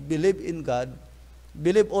troubled, believe in God,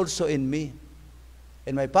 believe also in me.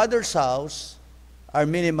 In my Father's house are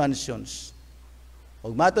many mansions.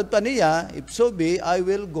 Ug matod pa niya, if so be, I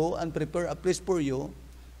will go and prepare a place for you.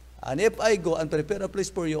 And if I go and prepare a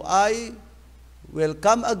place for you, I will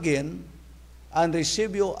come again and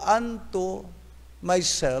receive you unto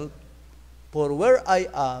myself, for where I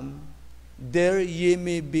am, there ye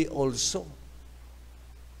may be also.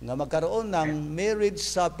 Nga magkaroon ng marriage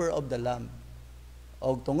supper of the Lamb.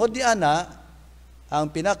 O tungod di ana,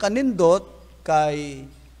 ang pinakanindot kay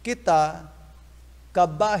kita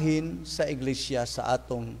kabahin sa iglesia sa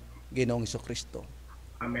atong Ginoong Hesukristo.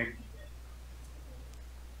 Amen.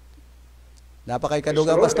 Napakay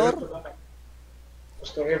kaduga, Pastor?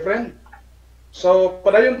 Pastor Efren. So,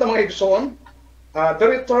 padayon ta mga igsoon, the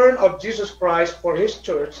return of Jesus Christ for His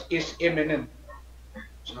church is imminent.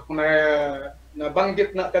 So, kung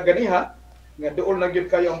nabanggit na kaganiha, nga duol na gyud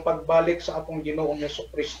kayo ang pagbalik sa atong Ginoong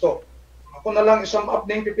Jesucristo. Ako na lang isam up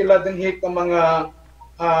ning pipila dinhi ka mga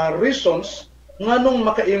reasons nganong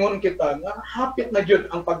makaingon kita nga hapit na gyud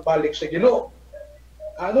ang pagbalik sa Ginoo.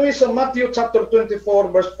 Ano sa Matthew chapter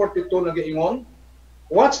 24 verse 42 nagiingon,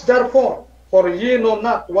 "Watch therefore, for ye know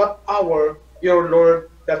not what hour your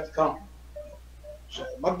Lord doth come." So,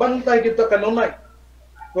 magbantay kita kanunay.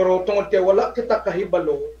 Pero tungod kay wala kita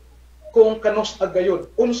kahibalo kung kanos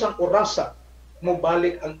agayod, unsang orasa mo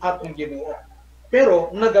balik ang atong Ginoo.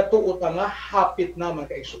 Pero nagatuo ta nga hapit na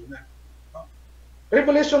magkaigsunan.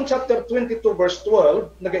 Revelation chapter 22 verse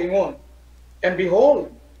 12 nagaingon, "And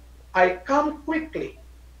behold, I come quickly.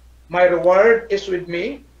 My reward is with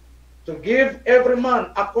me, to give every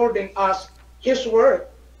man according as his work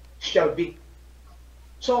shall be."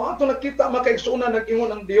 So ato nakita makaigsunan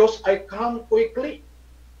nag-ingon ang Dios, "I come quickly."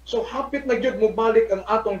 So hapit na gyud mo balik ang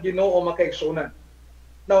atong Ginoo makaigsunan.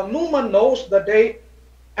 Now no man knows the day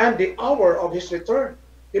and the hour of his return.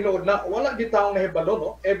 Tinuod na wala di taong nahibalo, no?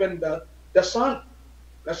 Even the sun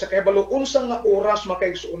nasa kahibalo unsang nga oras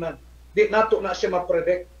makaigsunan. Di nato na siya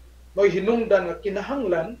ma-predict. Mo'y hinungdan nga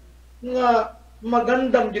kinahanglan nga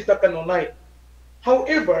magandang kita kanunay.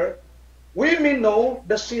 However, we may know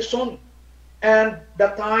the season and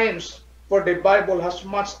the times, for the Bible has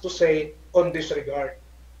much to say on this regard.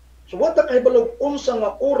 So what the kahibalo unsa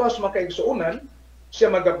nga oras makaigsuunan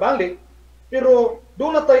siya magabalik, pero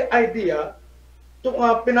doon na tayo idea ito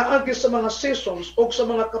nga pinaagi sa mga seasons o sa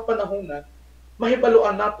mga kapanahunan,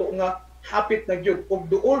 mahibaluan nato nga hapit na gyud ug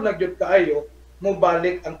duol na gyud kaayo mo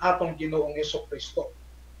balik ang atong Ginoong Jesucristo.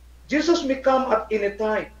 Jesus may come at any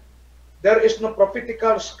time. There is no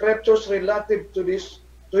prophetical scriptures relative to his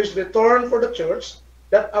return for the church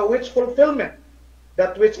that await fulfillment.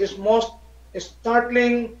 That which is most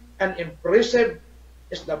startling and impressive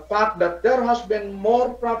is the fact that there has been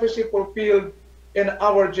more prophecy fulfilled in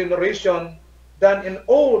our generation than in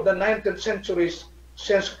all the 19th centuries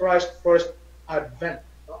since Christ's first advent.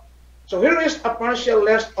 So here is a partial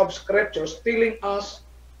list of scriptures telling us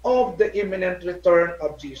of the imminent return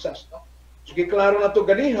of Jesus. So giklaro na to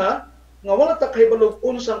ganiha nga wala ta kahibalo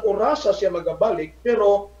unsang orasa siya magabalik,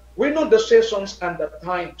 pero we know the seasons and the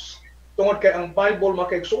times. Tungod kay ang Bible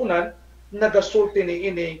makaigsuunan nagasulti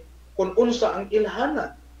niini kung unsa ang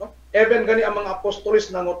ilhanan. Even gani ang mga apostolis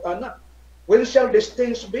nangutana, when shall these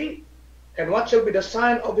things be? And what shall be the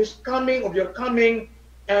sign of his coming, of your coming,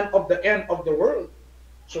 and of the end of the world?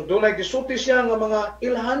 So doon ay gisulti siya nga mga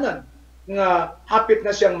ilhanan nga hapit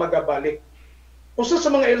na siyang magabalik. Usa sa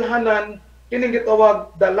mga ilhanan kining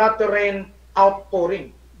gitawag the latter rain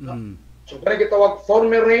outpouring. So kani gitawag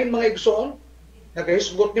former rain mga igsoon,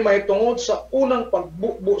 nagahisgot ni mahitungod sa unang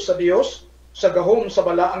pagbukbo sa Dios sa gahom sa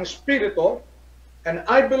balaang espiritu, and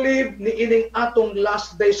I believe ni ining atong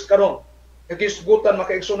last days karon nagisgutan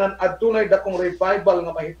makaigsunan adunay dakong revival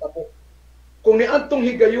nga mahitabo. Kung niadtong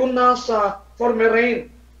higayuna sa former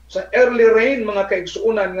rain, sa early rain mga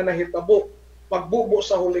kaigsuunan nga nahitabo pagbubo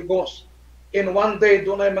sa Holy Ghost, in one day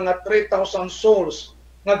dunay mga 3,000 souls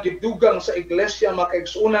nga gidugang sa iglesia mga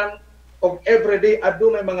kaigsuunan, og everyday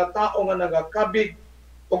adunay mga tao nga nagakabig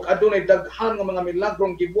og adunay daghan nga mga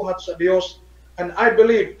milagrong gibuhat sa Dios. And I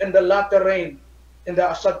believe in the latter rain, in the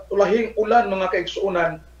sa ulahing ulan mga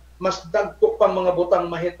kaigsuunan, mas dagko pang mga butang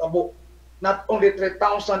mahitabo. Not only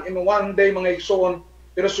 3,000 in one day mga igsoon,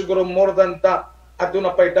 pero siguro more than that,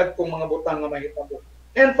 aduna pay dagkong mga butang nga mahitabo.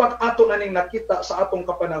 In fact, ato na ning nakita sa atong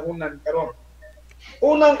kapanahunan karon.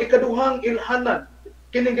 Unang ikaduhang ilhanan,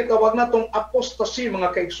 kining gitawag natong apostasy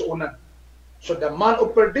mga kaigsuunan. So the man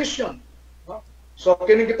of perdition. So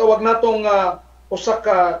kining gitawag natong usa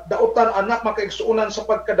ka dautan anak makaigsuunan sa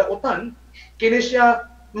pagkadautan, kini siya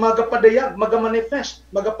magapadayag, magamanifest,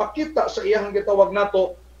 magapakita sa iyang gitawag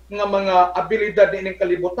nato nga mga abilidad ining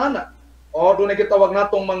kalibutan. O doon gitawag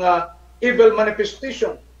natong mga evil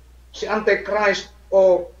manifestation. Si Antichrist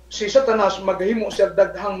o si Satanas maghimo siya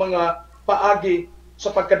daghang mga paagi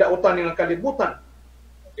sa pagkadautan ng kalibutan.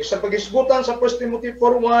 Sa pagisgutan sa 1 Timothy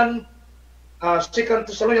 4:1, 2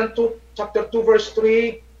 Thessalonians 2, chapter 2 verse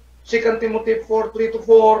 3, 2 Timothy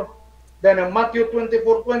 4:3-4, then Matthew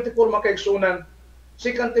 24:24 makaigsunan,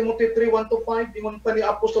 2 Timothy 3:1-5, ingon pa ni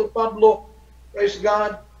Apostol Pablo, praise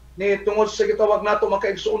God, ni tungod sa gitawag nato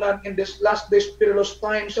makaigsunan, in this last days perilous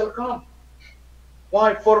time shall come.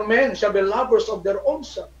 Why? For men shall be lovers of their own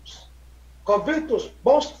selves, covetous,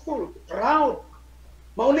 boastful, proud.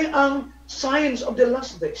 Mauni ang signs of the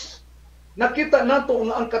last days. Nakita nato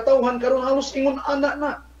nga ang katawhan karon halos ingon ana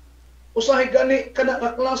na. Usahay gani kana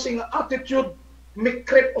nga klase nga attitude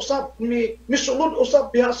mikrep usab, misulod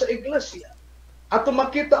usab diha sa iglesia. Ato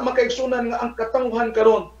makita makaigsunan nga ang katawhan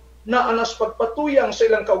karon na anas pagpatuyang sa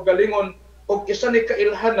ilang kaugalingon o isa ni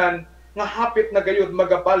kailhanan nga hapit na gayud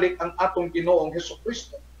magabalik ang atong Ginoong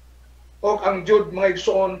Hesukristo. O ang Jude mga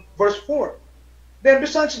igsoon, verse 4. Then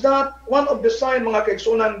besides that, one of the sign mga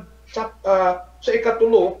kaigsunan sa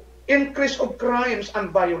ikatulo, increase of crimes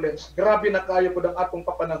and violence. Grabe na kayo po ang atong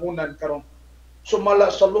papanahunan karon.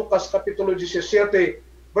 Sumala sa Lucas Kapitulo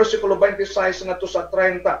 17, versikulo 26 nga to sa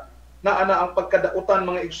 30, na ana ang pagkadautan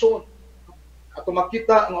mga igsoon. Ato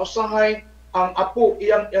makita ang usahay, ang apo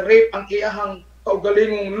iyang i-rape ang iyahang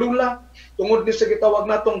kaugalingong lula, tungod ni sa gitawag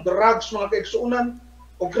natong drugs mga kaigsuunan,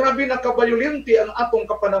 o grabe na kabayolente ang atong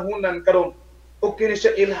kapanahunan karon, o kini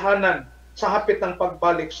siya ilhanan sa hapit ng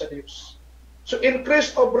pagbalik sa Dios. So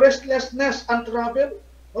increase of restlessness and travel,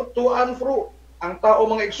 no, to and fro. Ang tao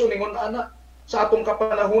mga igsoon ingon ana sa atong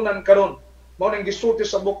kapanahunan karon, mao ning gisulti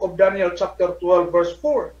sa book of Daniel chapter 12 verse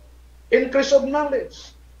 4. Increase of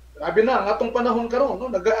knowledge. Grabe na ang atong panahon karon, no,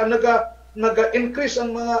 naga-increase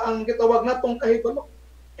ang gitawag natong kahibalo.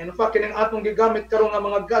 In fact, kining atong gigamit karon nga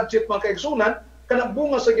mga gadget mga kaigsunan, kanang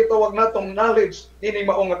bunga sa gitawag natong knowledge nining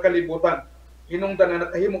mao nga kalibutan. Hinungdan na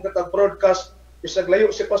nakahimong katag broadcast bisag layo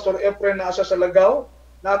si Pastor Efren na asa sa Lagao,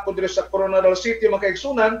 na ako diri sa Coronadal City mga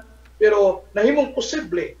kaigsunan, pero nahimong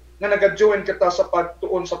posible nga naga-join kita sa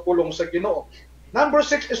pagtuon sa pulong sa Ginoo. Number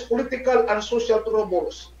 6 is political and social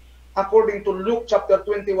troubles. According to Luke chapter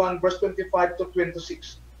 21 verse 25 to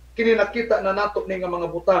 26. Kini nakita na nato ni nga mga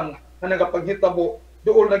butang na nagapaghitabo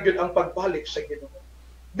duol na gyud ang pagbalik sa Ginoo.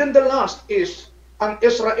 Then the last is ang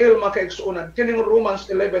Israel mga kaigsuonan, kining Romans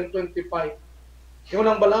 11:25. Yung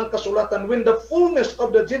nang balang kasulatan, when the fullness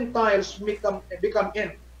of the Gentiles become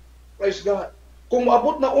in. Praise God. Kung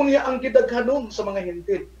maabot na unya ang gidaghanon sa mga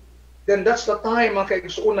Hentil, then that's the time mga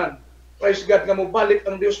kaigsuonan. Praise God, nga mobalik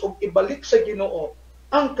ang Dios ug ibalik sa Ginoo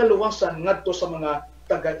ang kaluwasan ngadto sa mga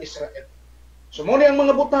taga-Israel. So mo ni ang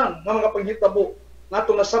mga butang, nga mga panghitabo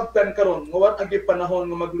ngadto nasabtan karon nga wa ang panahon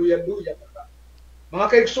nga magluya-luya pa. Mga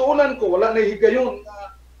kaigsuonan ko, wala na higayon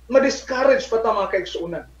na ma-discourage pa ta mga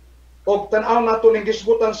kaigsuonan. O tanaw nato ning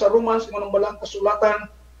gisgutan sa Romans nganong balang kasulatan,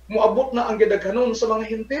 moabot na ang gidaghanon sa mga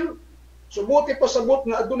Hentil. Subuti pasabot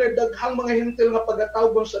nga adunay daghang mga Hentil nga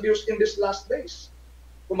pagatawgon sa Dios in these last days.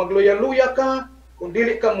 Kung magluya-luya ka, kung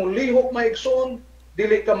dili ka mulihok maigsoon,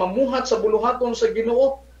 dili ka mamuhat sa buluhaton sa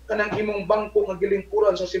Ginoo, kanang imong bangko nga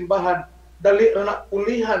gilingkuran sa simbahan, dali ra na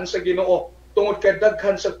pulihan sa Ginoo tungod kay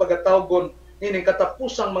daghan sa pagatawgon nining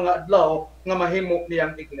katapusang mga adlaw nga mahimo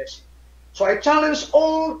niyang iglesia. So I challenge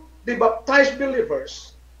all the baptized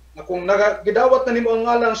believers na kung gidawat na nimo ang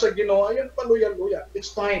ngalan sa Ginoo, ayan paluya-luya.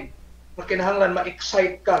 It's time na kinahanglan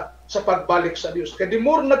ma-excite ka sa pagbalik sa Dios. Kaya di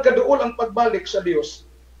more nagkaduol ang pagbalik sa Dios,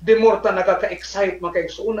 di more ta nakaka-excite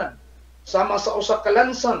makaigsuunan. Sama sa usa ka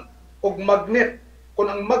lansang ug magnet. Kung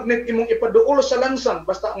ang magnet imong ipaduol sa lansang,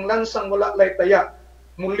 basta ang lansang wala lay taya,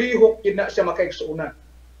 mulihok kina siya makaigsuunan.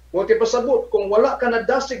 Buti pasabot, kung wala ka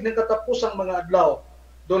nadasig ng katapusang mga adlaw,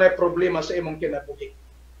 doon ay problema sa imong kinabuhi.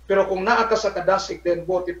 Pero kung naa ka sa kadasig, then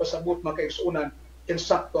buti pasabot makaigsuunan,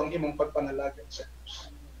 insakto ang imong pagpanalagyan sa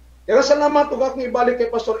Diyos. Kaya salamat ug akong ibalik kay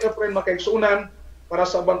Pastor Efren makaigsuunan para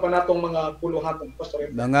sa uban pa natong mga buluhaton, Pastor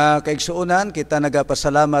Efren. Mga kaigsuunan, kita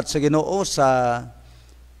nagapasalamat sa Ginoo sa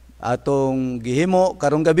atong gihimo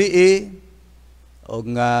karong gabi o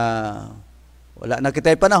nga wala na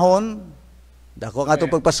kitay panahon. Dako nga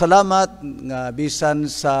itong pagpasalamat nga bisan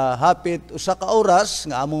sa hapit usa ka oras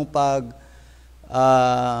nga among pag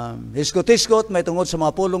hiskot-hiskot may tungod sa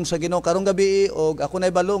mga pulong sa Ginoo karong gabi og ako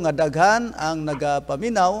nay balo nga daghan ang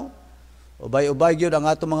nagapaminaw ubay-ubay gyud ang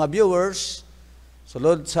atong mga viewers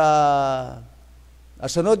sulod sa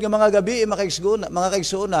sunod nga mga gabi mga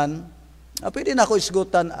kaigsuonan pwede na ako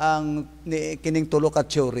isgutan ang kining tulo ka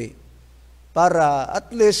theory para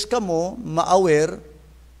at least kamo ma-aware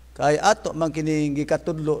kay ato man kining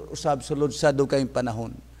gikatudlo usab sulod sa dugay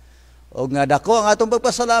panahon. O nga dako ang atong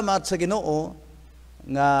pagpasalamat sa Ginoo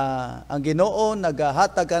nga ang Ginoo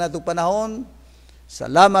nagahatag kanatong panahon.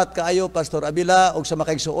 Salamat kaayo Pastor Abila ug sa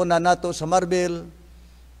makaigsuonan nato sa Marvel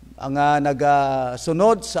ang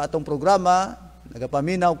nagasunod sa atong programa,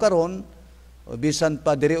 nagapaminaw karon o bisan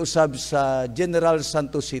pa diri usab sa General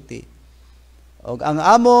Santos City. Og ang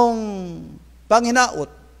among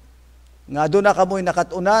panghinaot nga doon na kamoy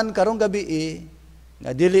nakatunan karong gabi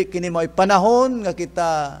nga dili kini mo'y panahon nga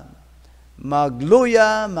kita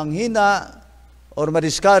magluya, manghina or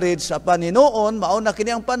ma-discourage sa Panginoon, mao na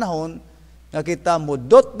kini ang panahon nga kita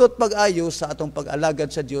mudot-dot pag-ayo sa atong pag-alagad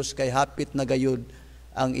sa Dios kay hapit na gayud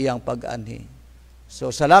ang iyang pag-anhi.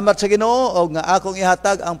 So salamat sa Ginoo og nga akong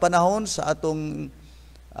ihatag ang panahon sa atong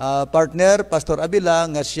partner Pastor Abila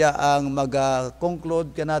nga siya ang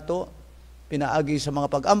mag-conclude kanato pinaagi sa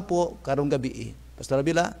mga pag-ampo karong gabi. Pastor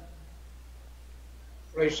Abila.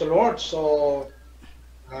 Praise the Lord. So,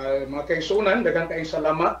 mga kaigsunan, daghang kaayong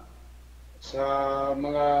salamat sa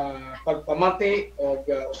mga pagpamati o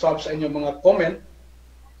usab sa inyong mga comment.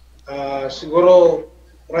 Siguro,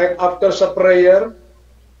 right after sa prayer,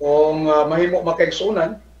 kung mahimo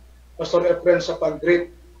makaigsunan, Pastor Efren sa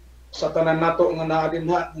pag-greet sa tanan nato nga naa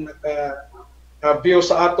dinha naka-view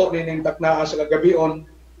sa ato nining taknaa sa kagabion,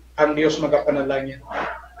 ang Dios magapanalangin.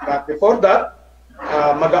 But before that,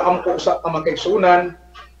 magaampo sa makaigsunan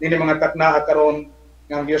nini mga taknaa karon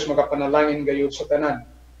nga ang Dios magapanalangin gayud sa tanan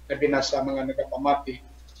labi na sa mga nagapamati,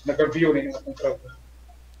 nag-view nining atong program.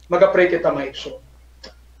 Magapray kita maigsoon.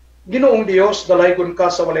 Ginoong Dios, dalaygon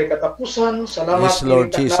ka sa walay katapusan. Salamat. Yes,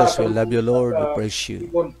 Lord Jesus, we love you, Lord. We praise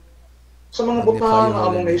you. Sa mga butang nga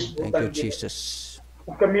among Thank you, Jesus.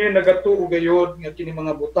 Ug kami nagatuo gayud nga kini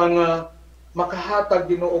mga butanga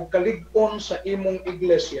makahatag Ginoo og kalig-on sa imong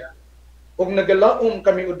iglesia. Ug nagalaom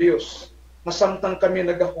kami o Dios, masamtang kami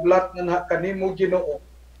nagahulat nga kanimo Ginoo,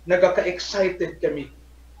 nagaka-excited kami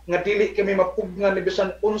nga dili kami mapugnan ni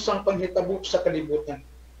bisan unsang panghitabo sa kalibutan.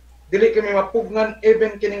 Dili kami mapugnan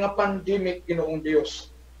even kini nga pandemic Ginoong Dios.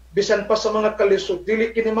 Bisan pa sa mga kalisod,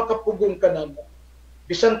 dili kini makapugong kanamo.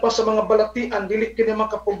 Bisan pa sa mga balatian, dili kini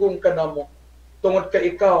makapugong kanamo. Tungod ka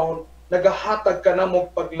ikaw, nagahatag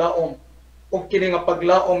kanamo paglaom. Ug kini nga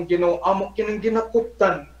paglaom Ginoo amo kining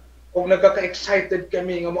ginakuptan. Ug nagaka-excited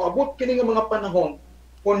kami nga moabot kini nga mga panahon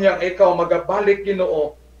unyang ikaw magabalik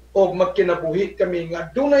Ginoo ug magkinabuhi kami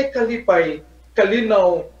nga dunay kalipay,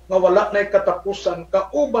 kalinaw nga wala na'y katapusan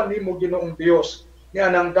kauban nimo Ginoong Dios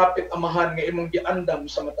nga nang dapit amahan nga imong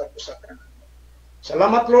giandam sa matag usa ka.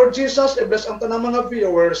 Salamat Lord Jesus, i-bless ang tanang mga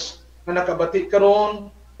viewers nga nakabati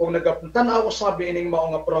karon ug nagapuntan-aw sabi ining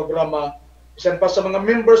mao nga programa. Bisan pa sa mga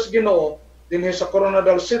members Ginoo dinhi sa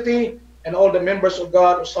Coronadal City and all the members of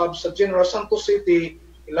God usab sa General Santos City,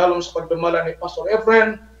 ilalom sa pagdumala ni Pastor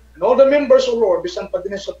Efren and all the members of Lord bisan pa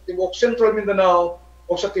dinhi sa tibuok Central Mindanao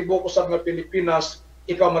o sa tibuok usab nga Pilipinas,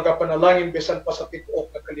 ikaw magapanalangin bisan pa sa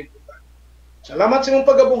tibuok nga kalibutan. Salamat sa imong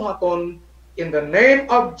pagabuhaton in the name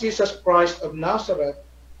of Jesus Christ of Nazareth.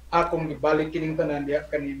 Akong gibalik kining tanan diha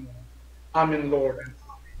kanimo. Amen Lord and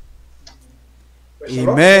amen.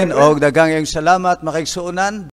 Amen. Og daghang iyong salamat makaigsuonan.